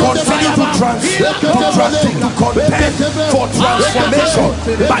 I continue to contend for transformation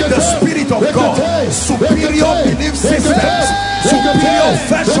by the Spirit of God. Superior belief systems, superior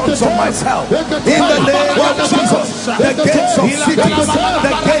versions of myself. In the name of Jesus, the gates of cities,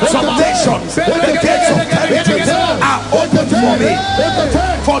 the gates of nations, the gates of territories are open for me,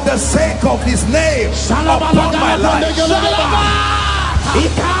 for the sake of His name upon my life.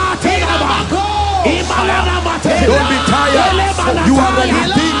 Don't be tired. You are the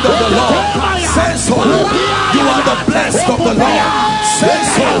redeemed of the Lord. Say so. You are the blessed of the Lord. Say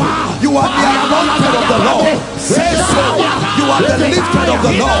so. You are the anointed of the Lord. Say so. You are the lifted of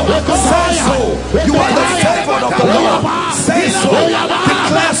the Lord. Say so. You are the favored of the Lord. Say so.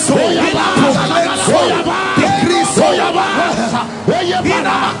 Declare so. Proclaim so. Decree so.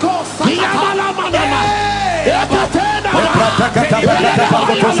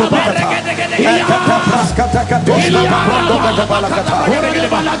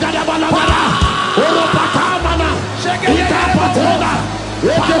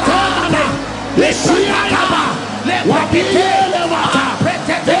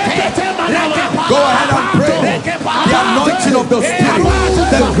 Go ahead and pray. The anointing of the Spirit,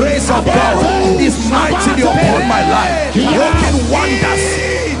 the grace of God is mightily upon my life. Working wonders.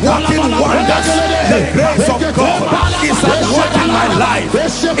 Working wonders. The grace of God is at work in my life.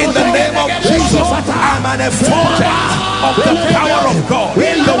 In the name of Jesus, I'm an effulgence of the power of God,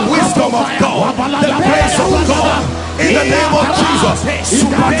 the wisdom of God, the grace of God. In the name of Jesus,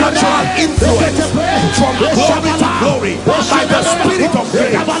 supernatural influence from glory to glory by the Spirit of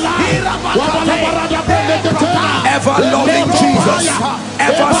grace.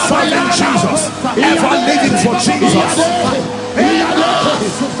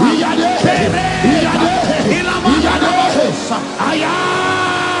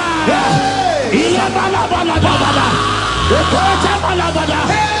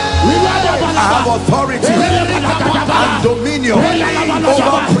 I have authority and dominion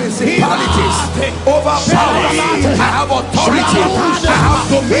over principalities, over powers. I have authority, I have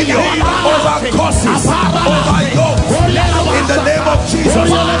dominion over causes, over yokes. In the name of Jesus,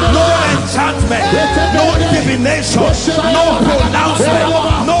 no enchantment, no divination, no pronouncement,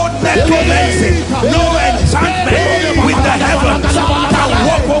 no necromancy, no enchantment with the heavens can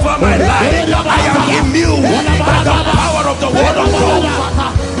walk over my life. I am immune by the power of the word of God.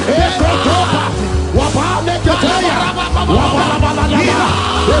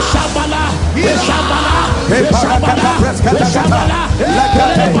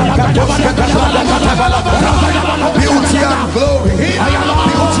 Beauty and glory,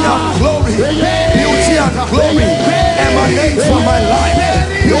 beauty and glory, beauty and glory emanates from my life.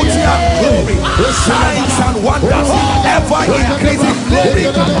 Beauty and glory, signs and wonders, ever increasing glory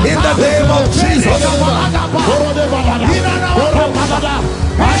in the name of Jesus.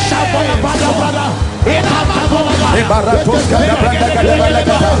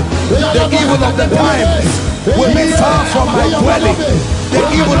 The evil of the times will be far from my dwelling. The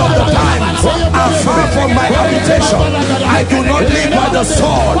evil of the times are far from my habitation. I do not live by the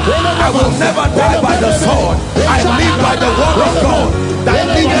sword. I will never die by the sword. I live by the word of God that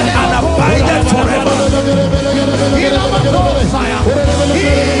liveth and abideth forever.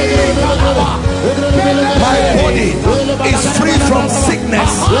 My body is free from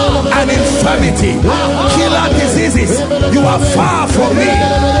sickness and infirmity, killer diseases. You are far from me.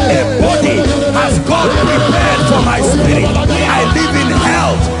 A body has God prepared for my spirit. I live in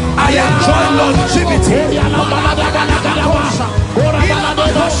health. I enjoy longevity.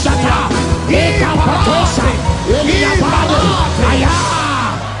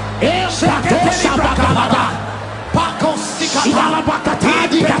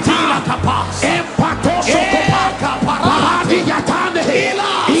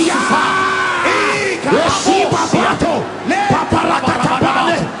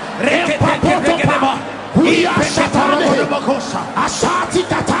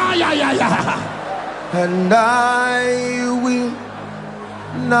 And I will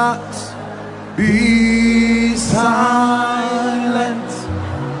not be silent.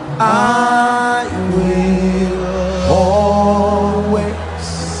 I will always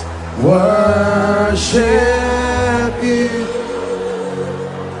worship you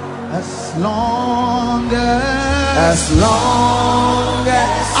as long as I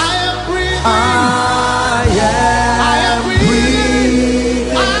am breathing. I am breathing.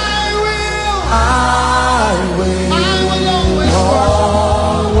 I will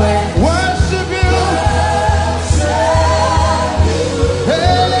always worship you.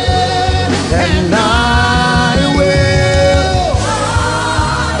 And I will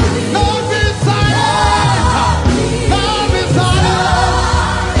not be silent. Not be silent.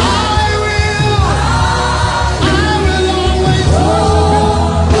 I will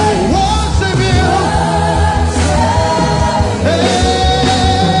always worship you.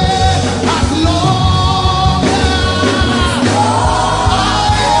 As long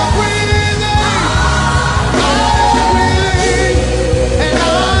as I am breathing,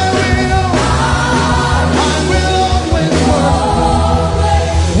 and I will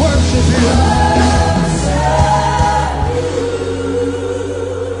always worship you.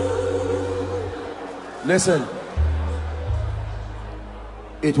 Listen,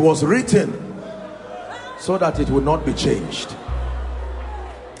 it was written so that it will not be changed.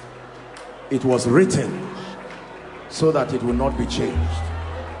 It was written so that it will not be changed.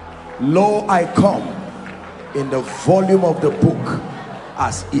 Lo, I come in the volume of the book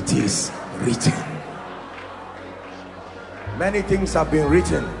as it is written. Many things have been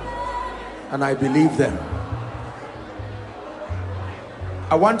written and I believe them.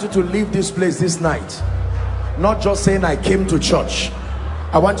 I want you to leave this place this night not just saying I came to church.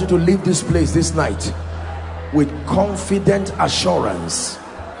 I want you to leave this place this night with confident assurance.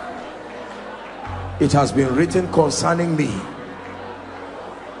 It has been written concerning me,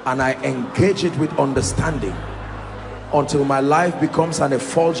 and I engage it with understanding until my life becomes an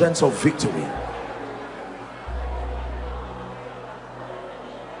effulgence of victory.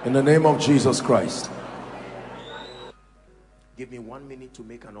 In the name of Jesus Christ. Give me 1 minute to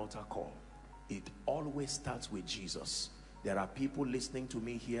make an altar call. It always starts with Jesus. There are people listening to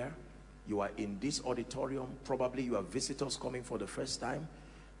me here. You are in this auditorium. Probably you are visitors coming for the first time.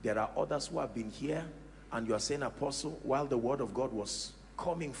 There are others who have been here, and you are saying, Apostle, while the word of God was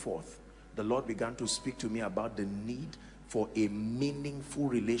coming forth, the Lord began to speak to me about the need for a meaningful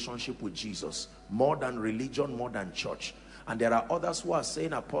relationship with Jesus, more than religion, more than church. And there are others who are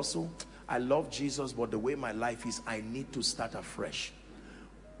saying, Apostle, I love Jesus, but the way my life is, I need to start afresh.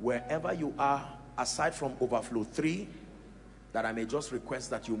 Wherever you are, aside from overflow 3, that I may just request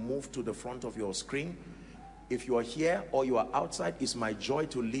that you move to the front of your screen. If you are here or you are outside, it's my joy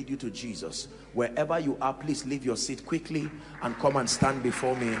to lead you to Jesus. Wherever you are, please leave your seat quickly and come and stand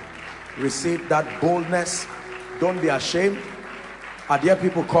before me. Receive that boldness. Don't be ashamed. Are there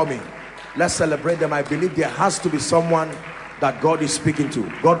people coming? Let's celebrate them. I believe there has to be someone that God is speaking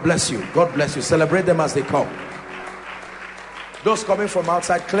to. God bless you. God bless you. Celebrate them as they come. Those coming from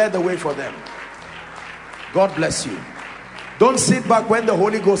outside, clear the way for them. God bless you. Don't sit back when the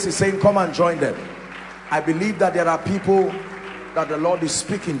Holy Ghost is saying, come and join them. I believe that there are people that the Lord is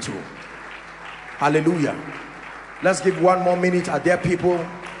speaking to. Hallelujah. Let's give one more minute. Are there people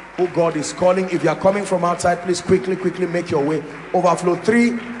who God is calling? If you are coming from outside, please quickly make your way. Overflow 3,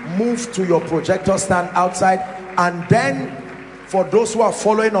 move to your projector stand outside. And then for those who are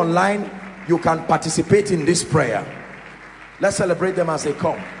following online, you can participate in this prayer. Let's celebrate them as they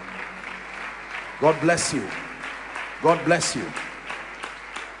come. God bless you. God bless you.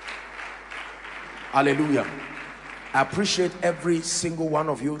 Hallelujah. I appreciate every single one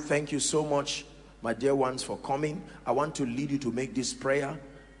of you. Thank you so much, my dear ones, for coming. I want to lead you to make this prayer.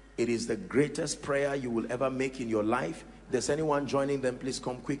 It is the greatest prayer you will ever make in your life. If there's anyone joining them, please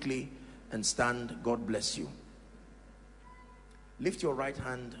come quickly and stand. God bless you. Lift your right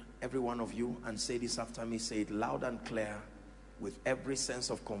hand, every one of you, and say this after me. Say it loud and clear with every sense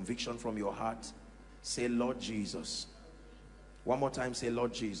of conviction from your heart. Say, Lord Jesus. One more time, say,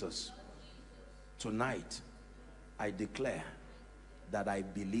 Lord Jesus. Tonight, I declare that I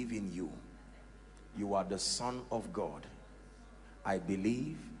believe in you. You are the Son of God. I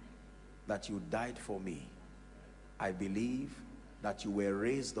believe that you died for me. I believe that you were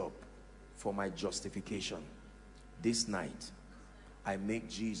raised up for my justification. This night, I make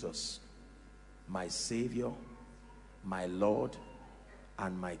Jesus my Savior, my Lord,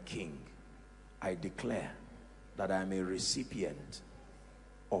 and my King. I declare that I am a recipient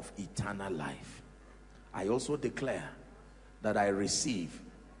of eternal life. I also declare that I receive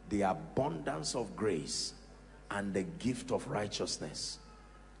the abundance of grace and the gift of righteousness,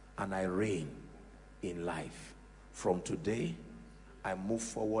 and I reign in life. From today, I move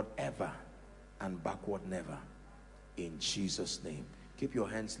forward ever and backward never. In Jesus' name. Keep your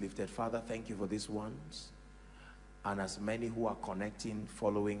hands lifted. Father, thank you for these ones, and as many who are connecting,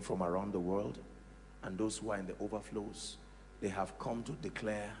 following from around the world, and those who are in the overflows. They have come to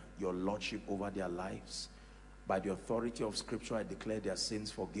declare your lordship over their lives. By the authority of scripture, I declare their sins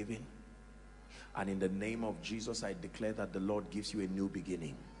forgiven. And in the name of Jesus, I declare that the Lord gives you a new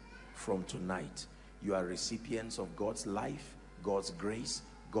beginning. From tonight, you are recipients of God's life, God's grace,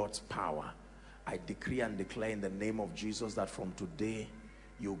 God's power. I decree and declare in the name of Jesus that from today,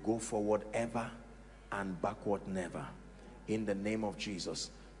 you go forward ever and backward never. In the name of Jesus.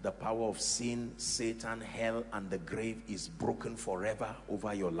 The power of sin, Satan, hell, and the grave is broken forever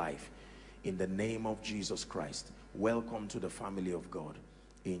over your life. In the name of Jesus Christ. Welcome to the family of God.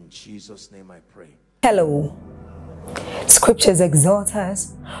 In Jesus' name I pray. Hello. Scriptures exhort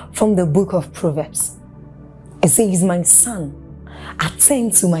us from the book of Proverbs. It says, my son,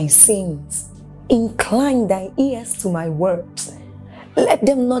 attend to my sayings. Incline thy ears to my words. Let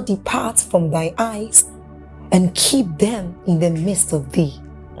them not depart from thy eyes, and keep them in the midst of thee.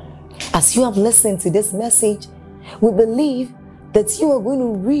 As you have listened to this message, we believe that you are going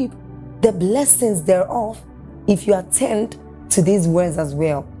to reap the blessings thereof if you attend to these words as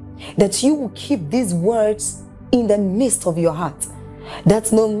well. That you will keep these words in the midst of your heart.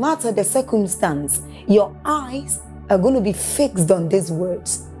 That no matter the circumstance, your eyes are going to be fixed on these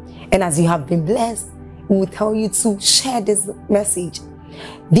words. And as you have been blessed, we will tell you to share this message.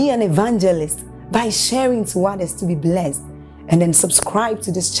 Be an evangelist by sharing to others to be blessed. And then subscribe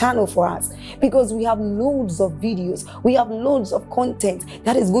to this channel for us, because we have loads of videos, we have loads of content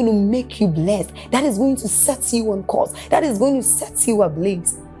that is going to make you blessed, that is going to set you on course, that is going to set you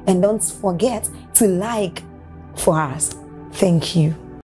ablaze. And don't forget to like for us. Thank you.